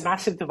There were devices.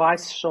 massive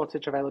device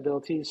shortage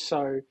availabilities,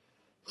 so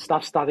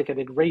stuff started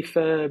getting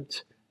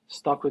refurbed,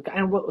 stock would,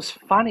 and what was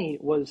funny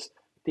was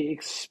the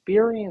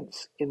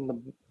experience in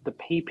the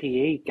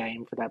PPE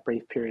game for that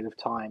brief period of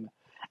time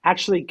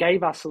actually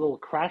gave us a little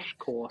crash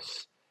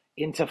course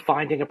into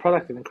finding a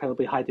product in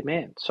incredibly high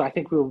demand. So I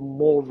think we were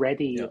more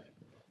Yeah, ready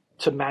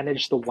to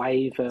manage the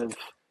wave of,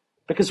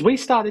 because we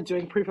started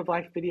doing proof of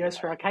life videos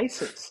for our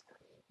cases.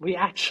 We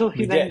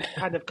actually we did. then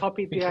kind of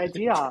copied We the did.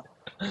 idea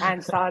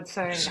and started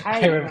saying,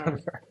 I hey,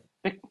 remember.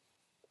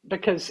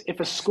 because if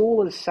a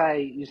school is,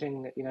 say,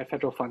 using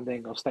federal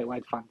funding or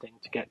statewide funding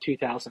to get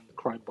 2,000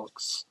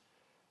 Chromebooks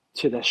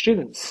to their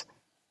students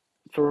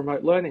for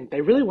remote learning,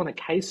 they really want a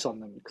case on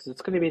them because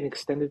it's going to be an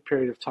extended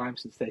period of time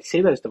since they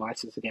see those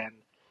devices again.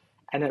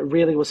 And it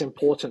really was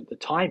important, the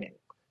timing,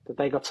 that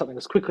they got something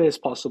as quickly as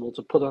possible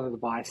to put on a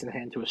device and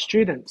hand to a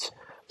student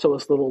so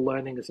as little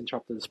learning is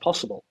interrupted as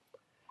possible.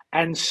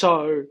 And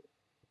so,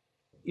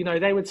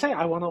 they would say,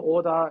 I want to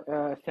order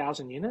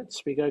 1,000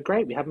 units. We go,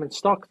 great, we have them in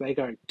stock. They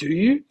go, do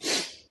you?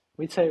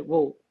 We'd say,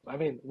 well, I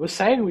mean, we're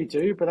saying we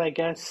do, but I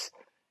guess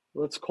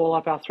let's call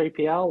up our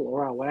 3PL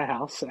or our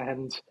warehouse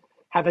and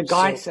have a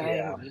guy So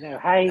yeah, saying,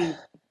 hey,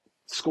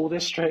 school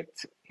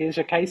district, here's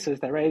your cases.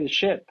 They're ready to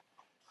ship.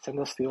 Send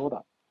us the order.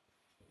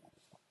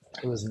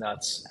 it was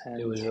nuts.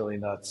 It And was really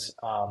nuts.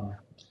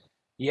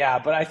 Yeah,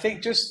 but I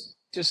think just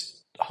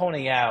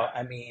honing out.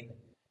 I mean,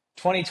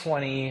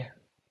 2020,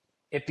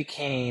 it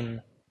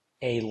became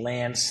a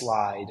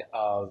landslide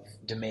of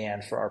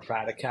demand for our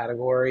product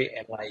category.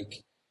 And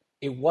like,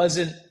 it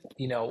wasn't,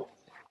 you know,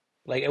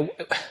 like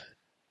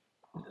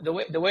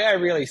the way I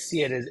really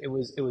see it is it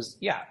was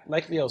yeah,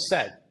 like Leo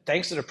said,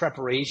 thanks to the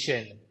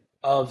preparation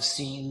of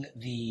seeing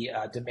the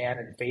demand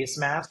in face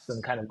masks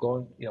and kind of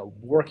going,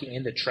 working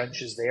in the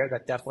trenches there,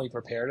 that definitely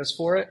prepared us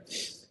for it.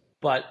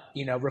 But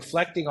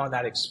reflecting on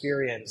that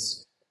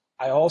experience,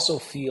 I also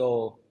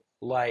feel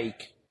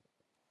like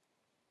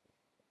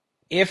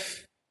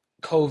if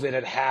COVID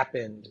had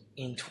happened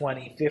in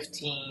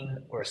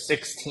 2015 or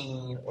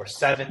 16 or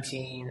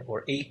 17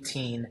 or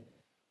 18,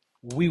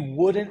 we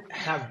wouldn't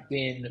have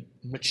been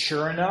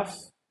mature enough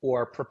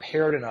or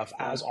prepared enough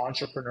as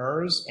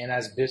entrepreneurs and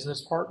as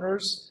business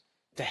partners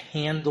to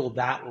handle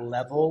that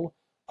level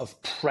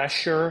of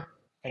pressure,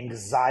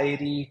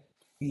 anxiety,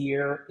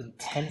 fear,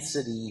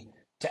 intensity,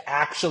 to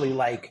actually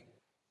like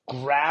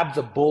grab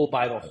the bull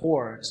by the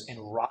horns and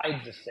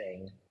ride the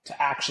thing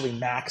to actually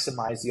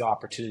maximize the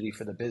opportunity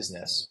for the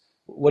business.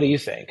 What do you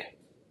think?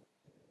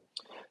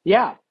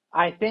 Yeah,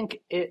 I think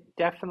it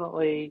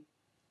definitely,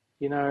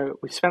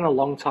 we spent a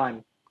long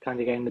time kind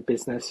of getting the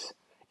business,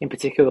 in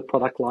particular the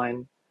product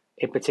line,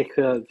 in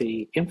particular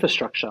the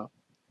infrastructure,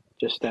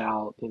 just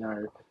our,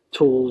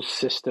 tools,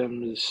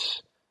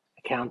 systems,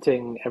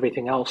 accounting,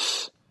 everything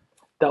else,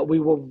 that we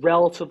were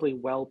relatively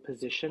well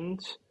positioned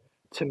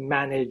to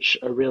manage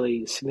a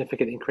really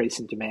significant increase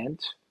in demand.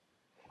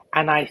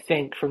 And I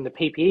think from the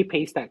PPE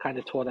piece, that kind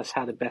of taught us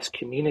how to best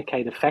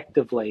communicate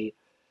effectively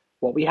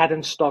what we had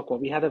in stock,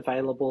 what we had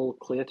available,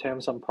 clear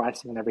terms on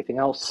pricing and everything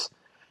else.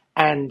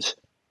 And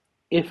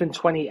if in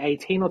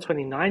 2018 or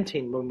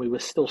 2019, when we were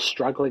still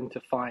struggling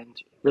to find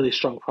really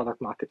strong product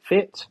market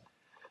fit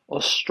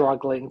or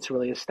struggling to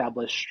really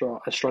establish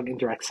a strong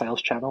indirect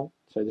sales channel,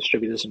 so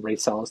distributors and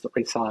resellers that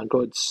resell our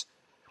goods,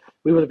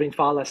 we would have been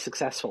far less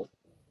successful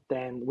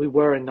than we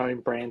were a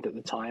known brand at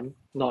the time,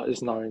 not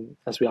as known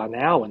as we are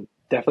now. And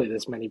definitely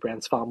there's many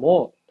brands far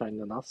more known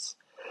than us.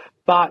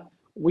 But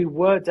we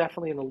were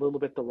definitely in a little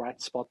bit the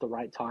right spot, the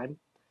right time,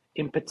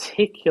 in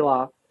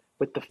particular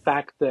with the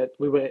fact that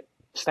we were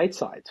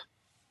stateside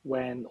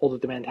when all the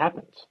demand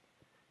happened.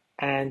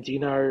 And,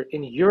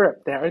 in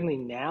Europe, they're only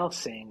now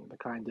seeing the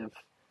kind of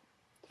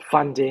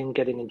funding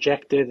getting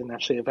injected and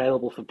actually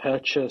available for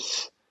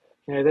purchase.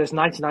 There's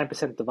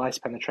 99% device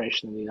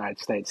penetration in the United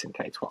States in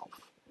K-12.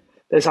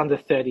 There's under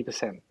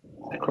 30%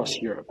 across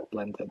Europe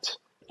blended.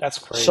 That's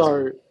crazy.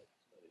 So,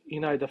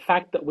 the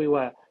fact that we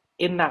were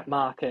in that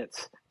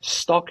market,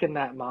 stock in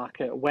that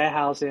market,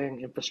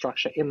 warehousing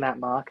infrastructure in that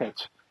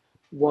market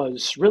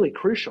was really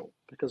crucial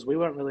because we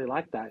weren't really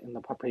like that in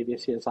the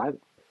previous years either.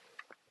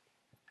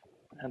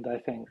 And I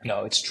think,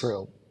 No, it's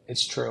true.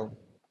 It's true.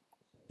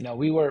 No,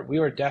 we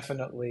were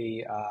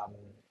definitely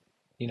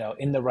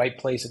in the right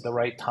place at the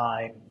right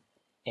time,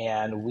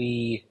 and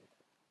we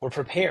were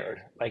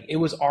prepared. Like it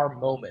was our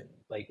moment.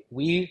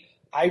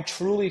 I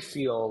truly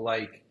feel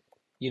like,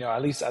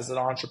 at least as an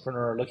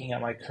entrepreneur looking at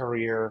my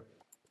career,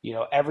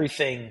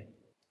 everything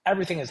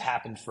has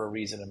happened for a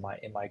reason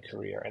in my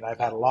career, and I've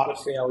had a lot of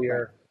right,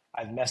 failure.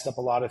 I've messed up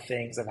a lot of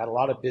things. I've had a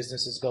lot of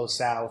businesses go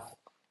south.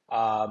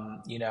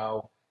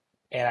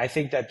 And I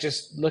think that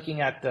just looking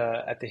at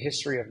the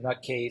history of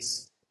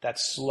Nutcase, that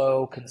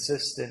slow,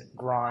 consistent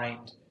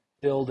grind,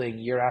 building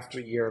year after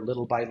year,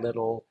 little by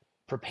little,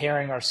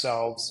 preparing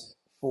ourselves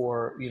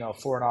for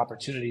an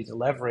opportunity to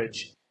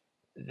leverage.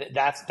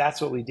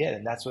 That's what we did,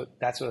 and that's what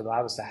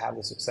allowed us to have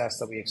the success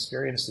that we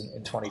experienced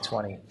in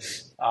 2020.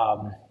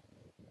 Um,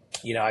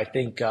 I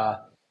think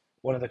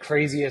one of the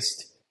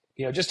craziest,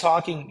 just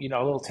talking,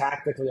 a little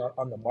tactically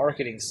on the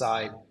marketing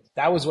side,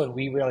 that was when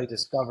we really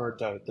discovered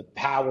the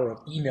power of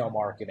email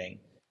marketing.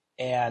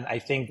 And I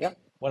think yep,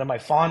 one of my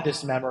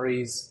fondest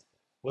memories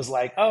was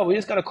like, oh, we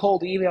just got a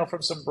cold email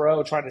from some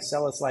bro trying to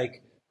sell us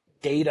like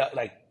data,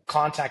 like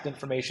contact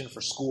information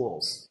for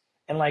schools.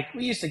 And like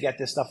we used to get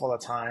this stuff all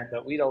the time,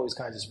 but we'd always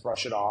kind of just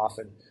brush it off.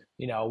 And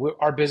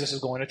our business is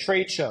going to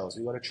trade shows.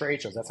 We go to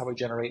trade shows. That's how we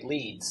generate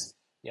leads.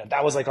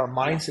 That was like our yeah,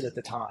 mindset at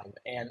the time.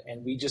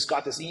 And we just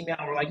got this email.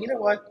 And we're like, you know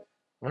what?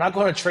 We're not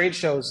going to trade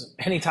shows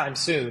anytime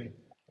soon.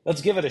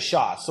 Let's give it a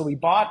shot. So we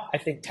bought, I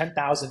think,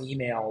 10,000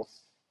 emails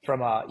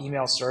from a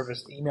email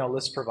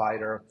list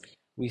provider.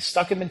 We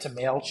stuck them into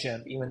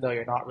MailChimp, even though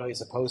you're not really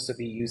supposed to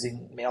be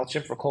using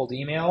MailChimp for cold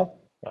email.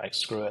 We're like,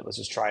 screw it, let's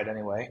just try it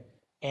anyway.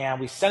 And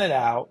we sent it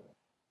out.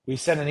 We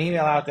sent an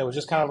email out that was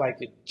just kind of like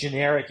a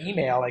generic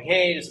email, like,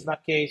 hey, this is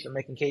NutCase, we're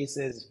making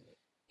cases.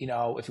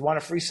 If you want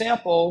a free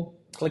sample,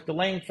 click the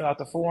link, fill out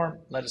the form,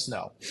 let us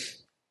know.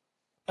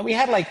 And we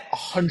had like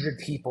 100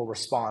 people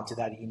respond to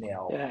that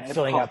email, yeah, it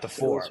filling out the popped.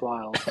 It was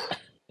form. wild.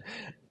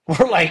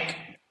 We're like,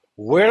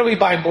 where do we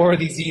buy more of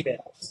these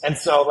emails? And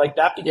so like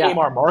that Yeah, became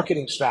our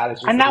marketing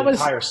strategy and for the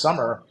entire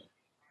summer.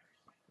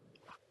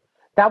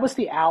 that was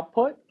the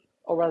output,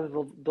 or rather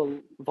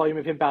the volume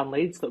of inbound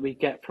leads that we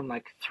get from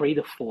like 3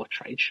 to 4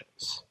 trade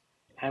shows.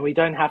 And we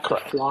don't have to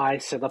Correct. fly,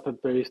 set up a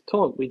booth,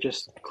 talk. We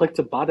just clicked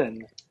a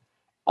button.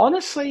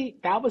 Honestly,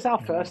 that was our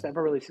Mhm. first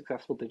ever really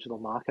successful digital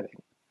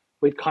marketing.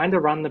 We'd kind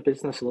of run the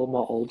business a little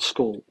more old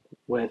school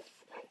with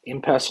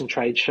in-person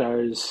trade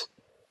shows,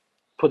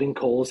 putting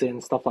calls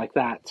in, stuff like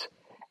that,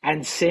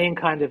 and seeing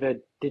kind of a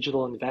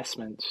digital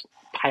investment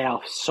pay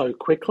off so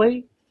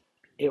quickly,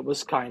 it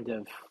was kind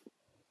of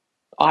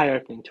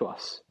eye-opening to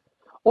us.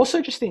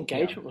 Also, just the Yeah.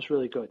 engagement was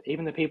really good.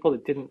 Even the people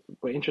that didn't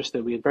were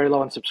interested, we had very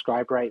low on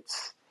subscribe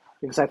rates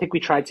because I think we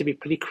tried to be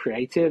pretty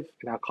creative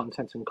in our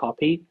content and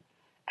copy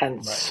and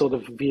Right. sort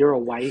of veer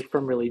away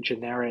from really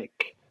generic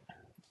I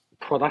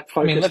mean,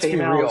 product-focused let's be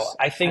real. emails.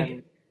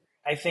 And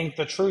I think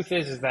the truth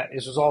is that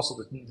this was also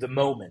the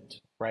moment,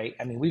 right?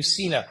 I mean, we've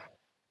seen at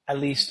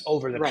least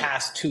over the right,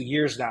 past 2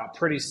 years now,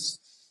 pretty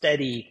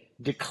steady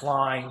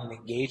decline in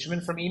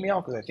engagement from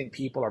email because I think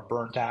people are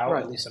burnt out,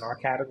 right, at least in our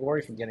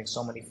category, from getting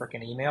so many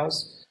freaking emails.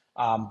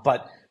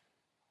 But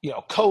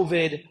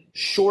COVID,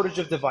 shortage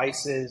of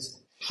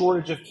devices,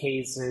 shortage of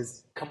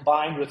cases,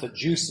 combined with a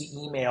juicy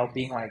email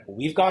being like,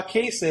 "We've got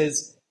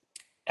cases."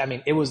 I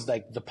mean, it was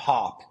like the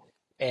pop,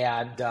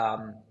 and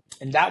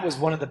that was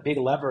one of the big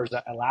levers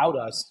that allowed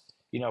us,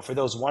 for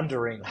those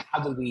wondering,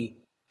 how did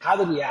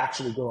we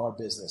actually grow our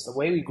business? The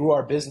way we grew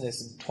our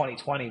business in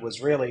 2020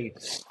 was really,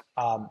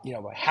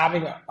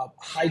 having a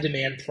high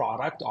demand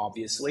product,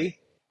 obviously,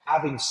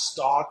 having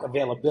stock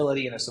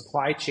availability and a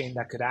supply chain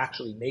that could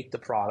actually make the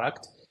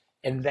product,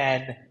 and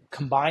then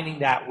combining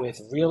that with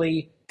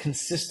really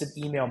consistent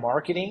email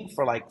marketing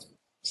for like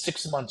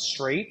 6 months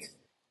straight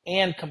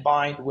and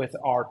combined with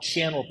our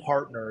channel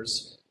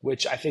partners,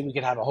 which I think we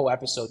could have a whole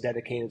episode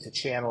dedicated to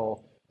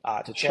channel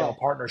sure,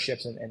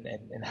 partnerships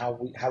and how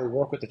we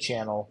work with the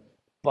channel.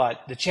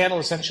 But the channel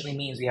essentially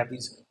means we have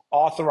these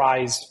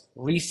authorized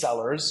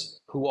resellers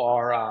who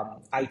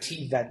are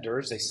IT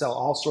vendors. They sell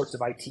all sorts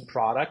of IT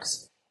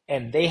products,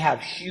 and they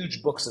have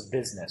huge books of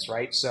business,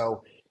 right?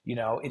 So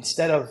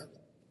instead of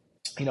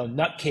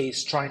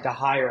NutCase trying to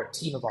hire a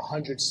team of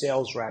 100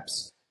 sales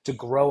reps to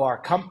grow our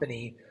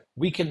company,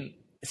 we can right,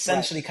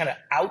 essentially kind of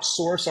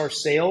outsource our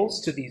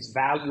sales to these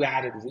value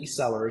added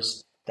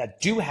resellers that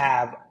do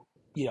have,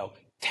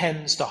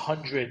 tens to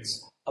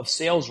hundreds of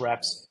sales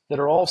reps that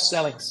are all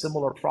selling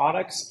similar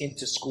products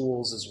into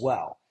schools as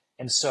well.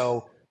 And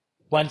so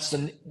once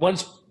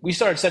we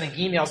started sending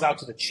emails out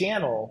to the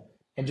channel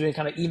and doing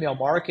kind of email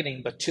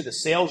marketing, but to the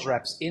sales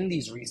reps in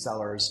these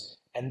resellers,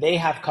 and they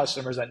have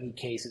customers that need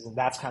cases, and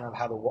that's kind of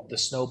how the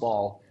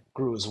snowball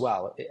grew as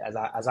well,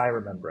 as I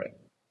remember it.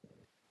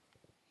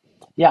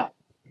 yeah,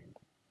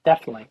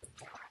 definitely.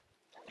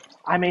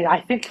 I mean,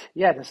 I think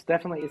there's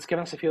definitely it's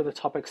given us a few of the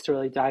topics to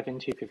really dive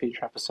into for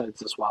future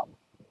episodes as well.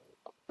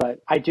 But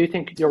I do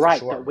think you're For right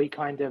that sure. we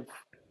kind of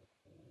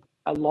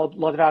a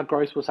lot of our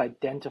growth was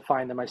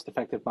identifying the most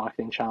effective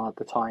marketing channel at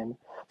the time.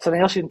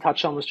 Something else you didn't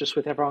touch on was just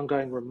with everyone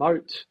going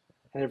remote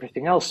and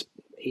everything else,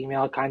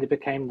 email kind of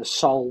became the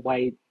sole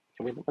way.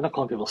 We're not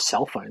calling people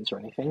cell phones or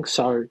anything.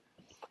 So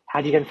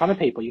how do you get in front of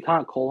people? You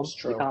can't call them.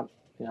 It's You true. can't,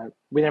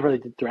 we never really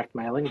did direct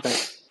mailing,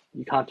 but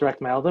you can't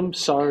direct mail them.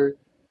 So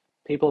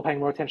people are paying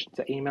more attention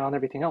to email and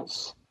everything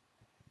else.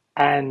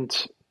 And,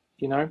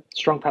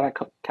 strong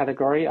product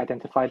category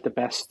identified the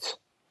best,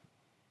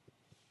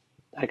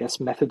 I guess,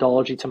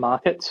 methodology to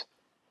market.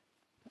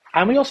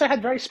 And we also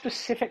had very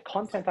specific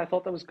content I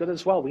thought that was good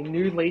as well. We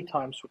knew lead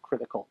times were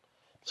critical.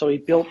 So we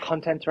built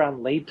content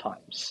around lead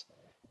times.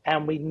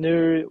 And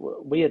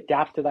we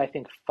adapted, I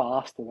think,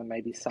 faster than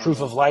maybe some of Proof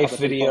the of life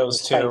other people in the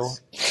videos too.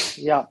 space.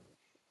 Yeah,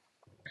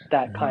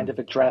 that kind of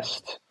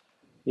addressed,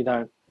 you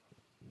know,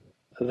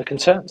 the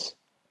concerns.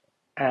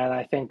 And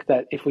I think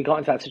that if we got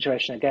into that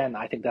situation again,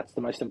 I think that's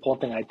the most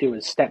important thing I do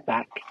is step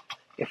back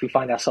if we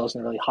find ourselves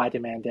in a really high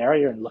demand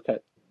area and look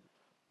at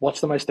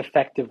what's the most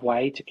effective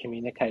way to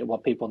communicate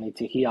what people need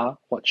to hear,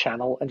 what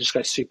channel, and just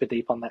go super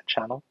deep on that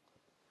channel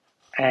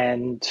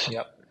and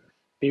Yep.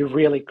 be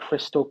really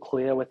crystal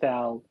clear with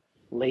our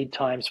lead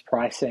times,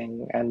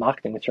 pricing, and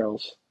marketing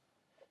materials.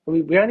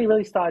 We only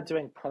really started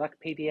doing product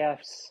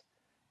PDFs,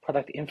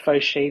 product info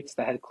sheets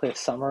that had clear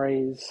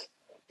summaries,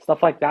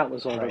 stuff like that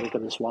was all Right. really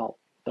good as well.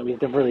 But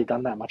we've never really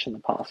done that much in the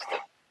past.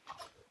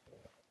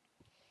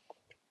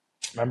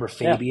 Remember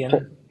Yeah,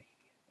 Fabian?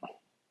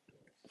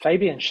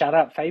 Fabian, shout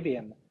out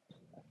Fabian.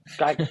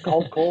 Guy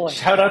cold calling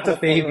Shout out out to of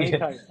Puerto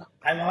Fabian. Rico.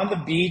 I'm on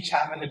the beach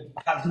having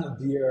a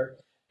beer,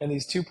 and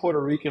these two Puerto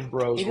Rican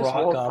bros He just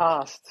rock walked up.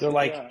 past. They're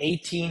like Yeah,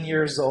 18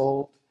 years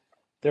old.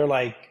 They're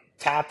like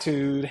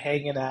tattooed,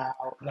 hanging out.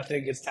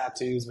 Nothing against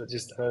tattoos, but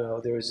just I don't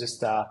know. There was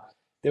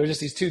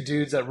just these two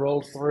dudes that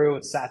rolled through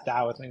and sat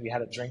down with me. We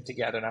had a drink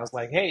together, and I was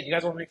like, "Hey, do you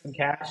guys want to make some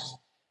cash?"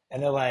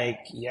 And they're like,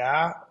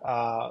 "Yeah.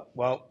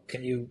 Well,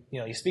 can you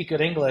speak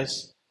good English?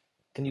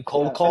 Can you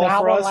cold yeah. An call for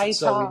hour us?" And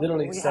so we later,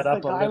 literally we set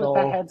have the up a guy with the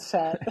little.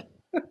 headset.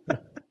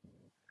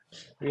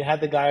 We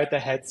had the guy with the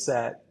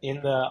headset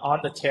on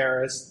the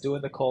terrace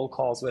doing the cold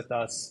calls with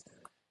us,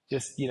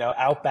 just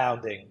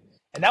outbounding.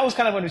 And that was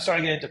kind of when we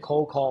started getting into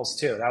cold calls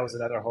too. That was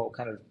another whole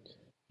kind of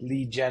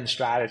lead gen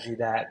strategy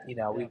that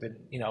Yeah. we've been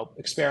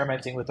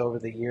experimenting with over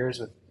the years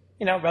with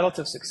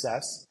relative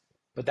success.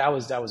 But that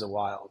was a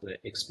wild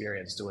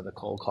experience doing the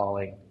cold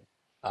calling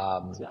Yeah,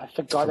 I forgot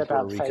from Puerto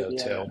about Rico Fabian.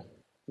 too.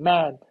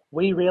 man,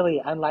 we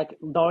really, and like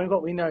knowing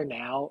what we know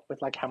now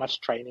with like how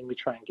much training we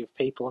try and give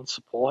people and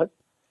support.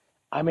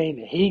 I mean,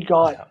 he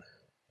got Yeah.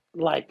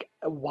 like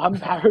a one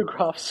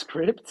paragraph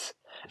script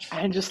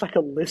and just like a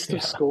list of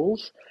Yeah.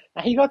 schools.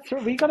 And he got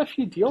through, we got a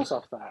few deals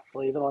off that,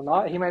 believe it or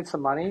not. He made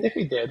some I money. think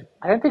we did.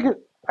 I don't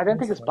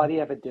think his buddy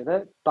ever did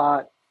it,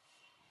 but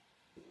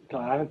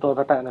God, I haven't thought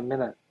about that in a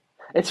minute.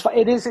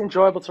 It is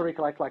enjoyable to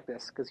recollect like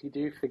this because you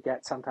do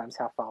forget sometimes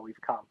how far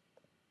we've come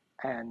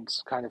and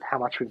kind of how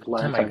much we've Oh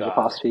learned my over the God.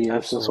 past few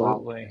years as well.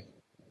 Absolutely.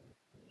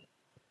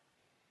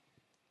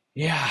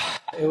 Yeah.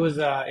 It was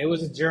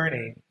a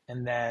journey.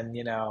 And then,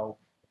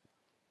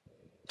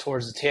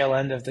 towards the tail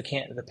end of the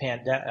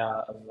pandemic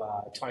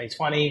of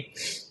 2020,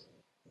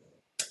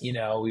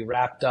 we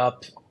wrapped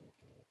up,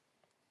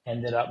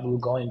 ended up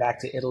going back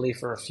to Italy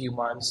for a few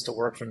months to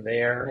work from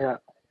there, Yeah,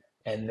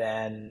 and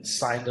then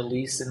signed a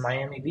lease in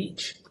Miami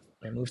Beach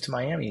and moved to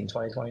Miami in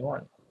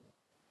 2021.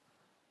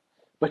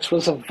 which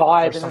was a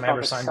vibe First in time and I of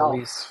ever signed a itself.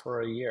 lease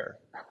for a year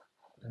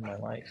in my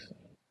life.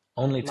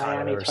 Only time I've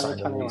Miami ever signed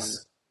a 2021.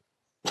 lease.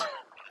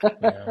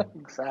 Yeah.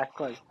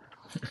 Exactly.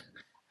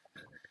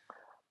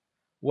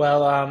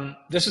 Well,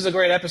 this was a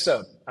great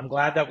episode. I'm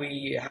glad that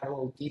we had a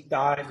little deep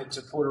dive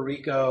into Puerto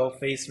Rico,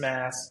 face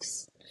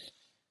masks,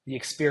 the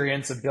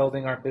experience of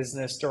building our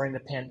business during the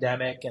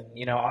pandemic, and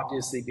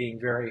obviously being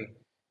very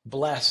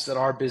blessed that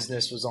our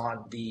business was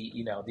on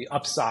the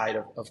upside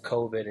of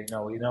COVID.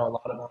 We know a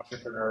lot of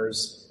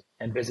entrepreneurs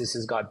and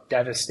businesses got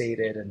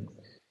devastated, and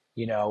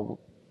you know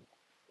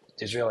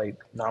there's really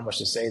not much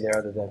to say there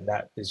other than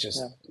that is Yeah,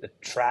 just a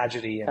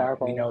tragedy, and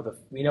terrible.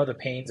 we know the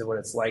pains of what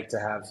it's like to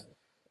have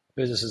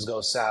businesses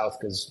go south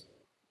because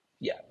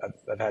yeah,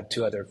 I've had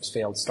two other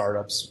failed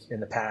startups in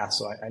the past,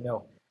 so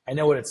I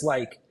know what it's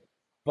like.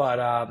 But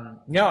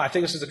no, I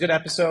think this was a good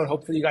episode.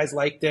 Hopefully, you guys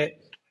liked it.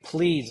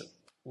 Please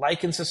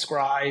like and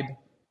subscribe.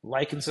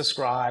 Like and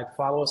subscribe.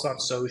 Follow us on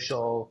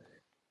social.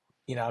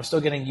 I'm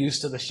still getting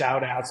used to the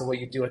shout outs of what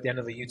you do at the end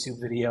of the YouTube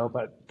video,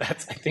 but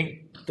that's, I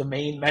think, the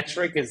main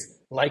metric is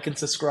like and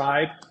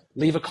subscribe.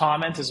 Leave a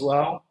comment as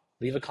well.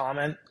 Leave a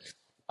comment.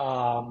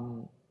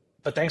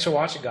 But thanks for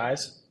watching,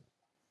 guys.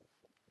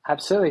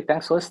 Absolutely.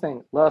 Thanks for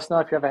listening. Let us know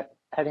if you're ever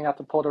heading out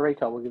to Puerto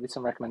Rico. We'll give you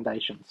some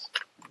recommendations.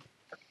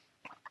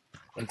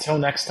 Until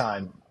next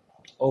time,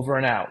 over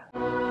and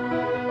out.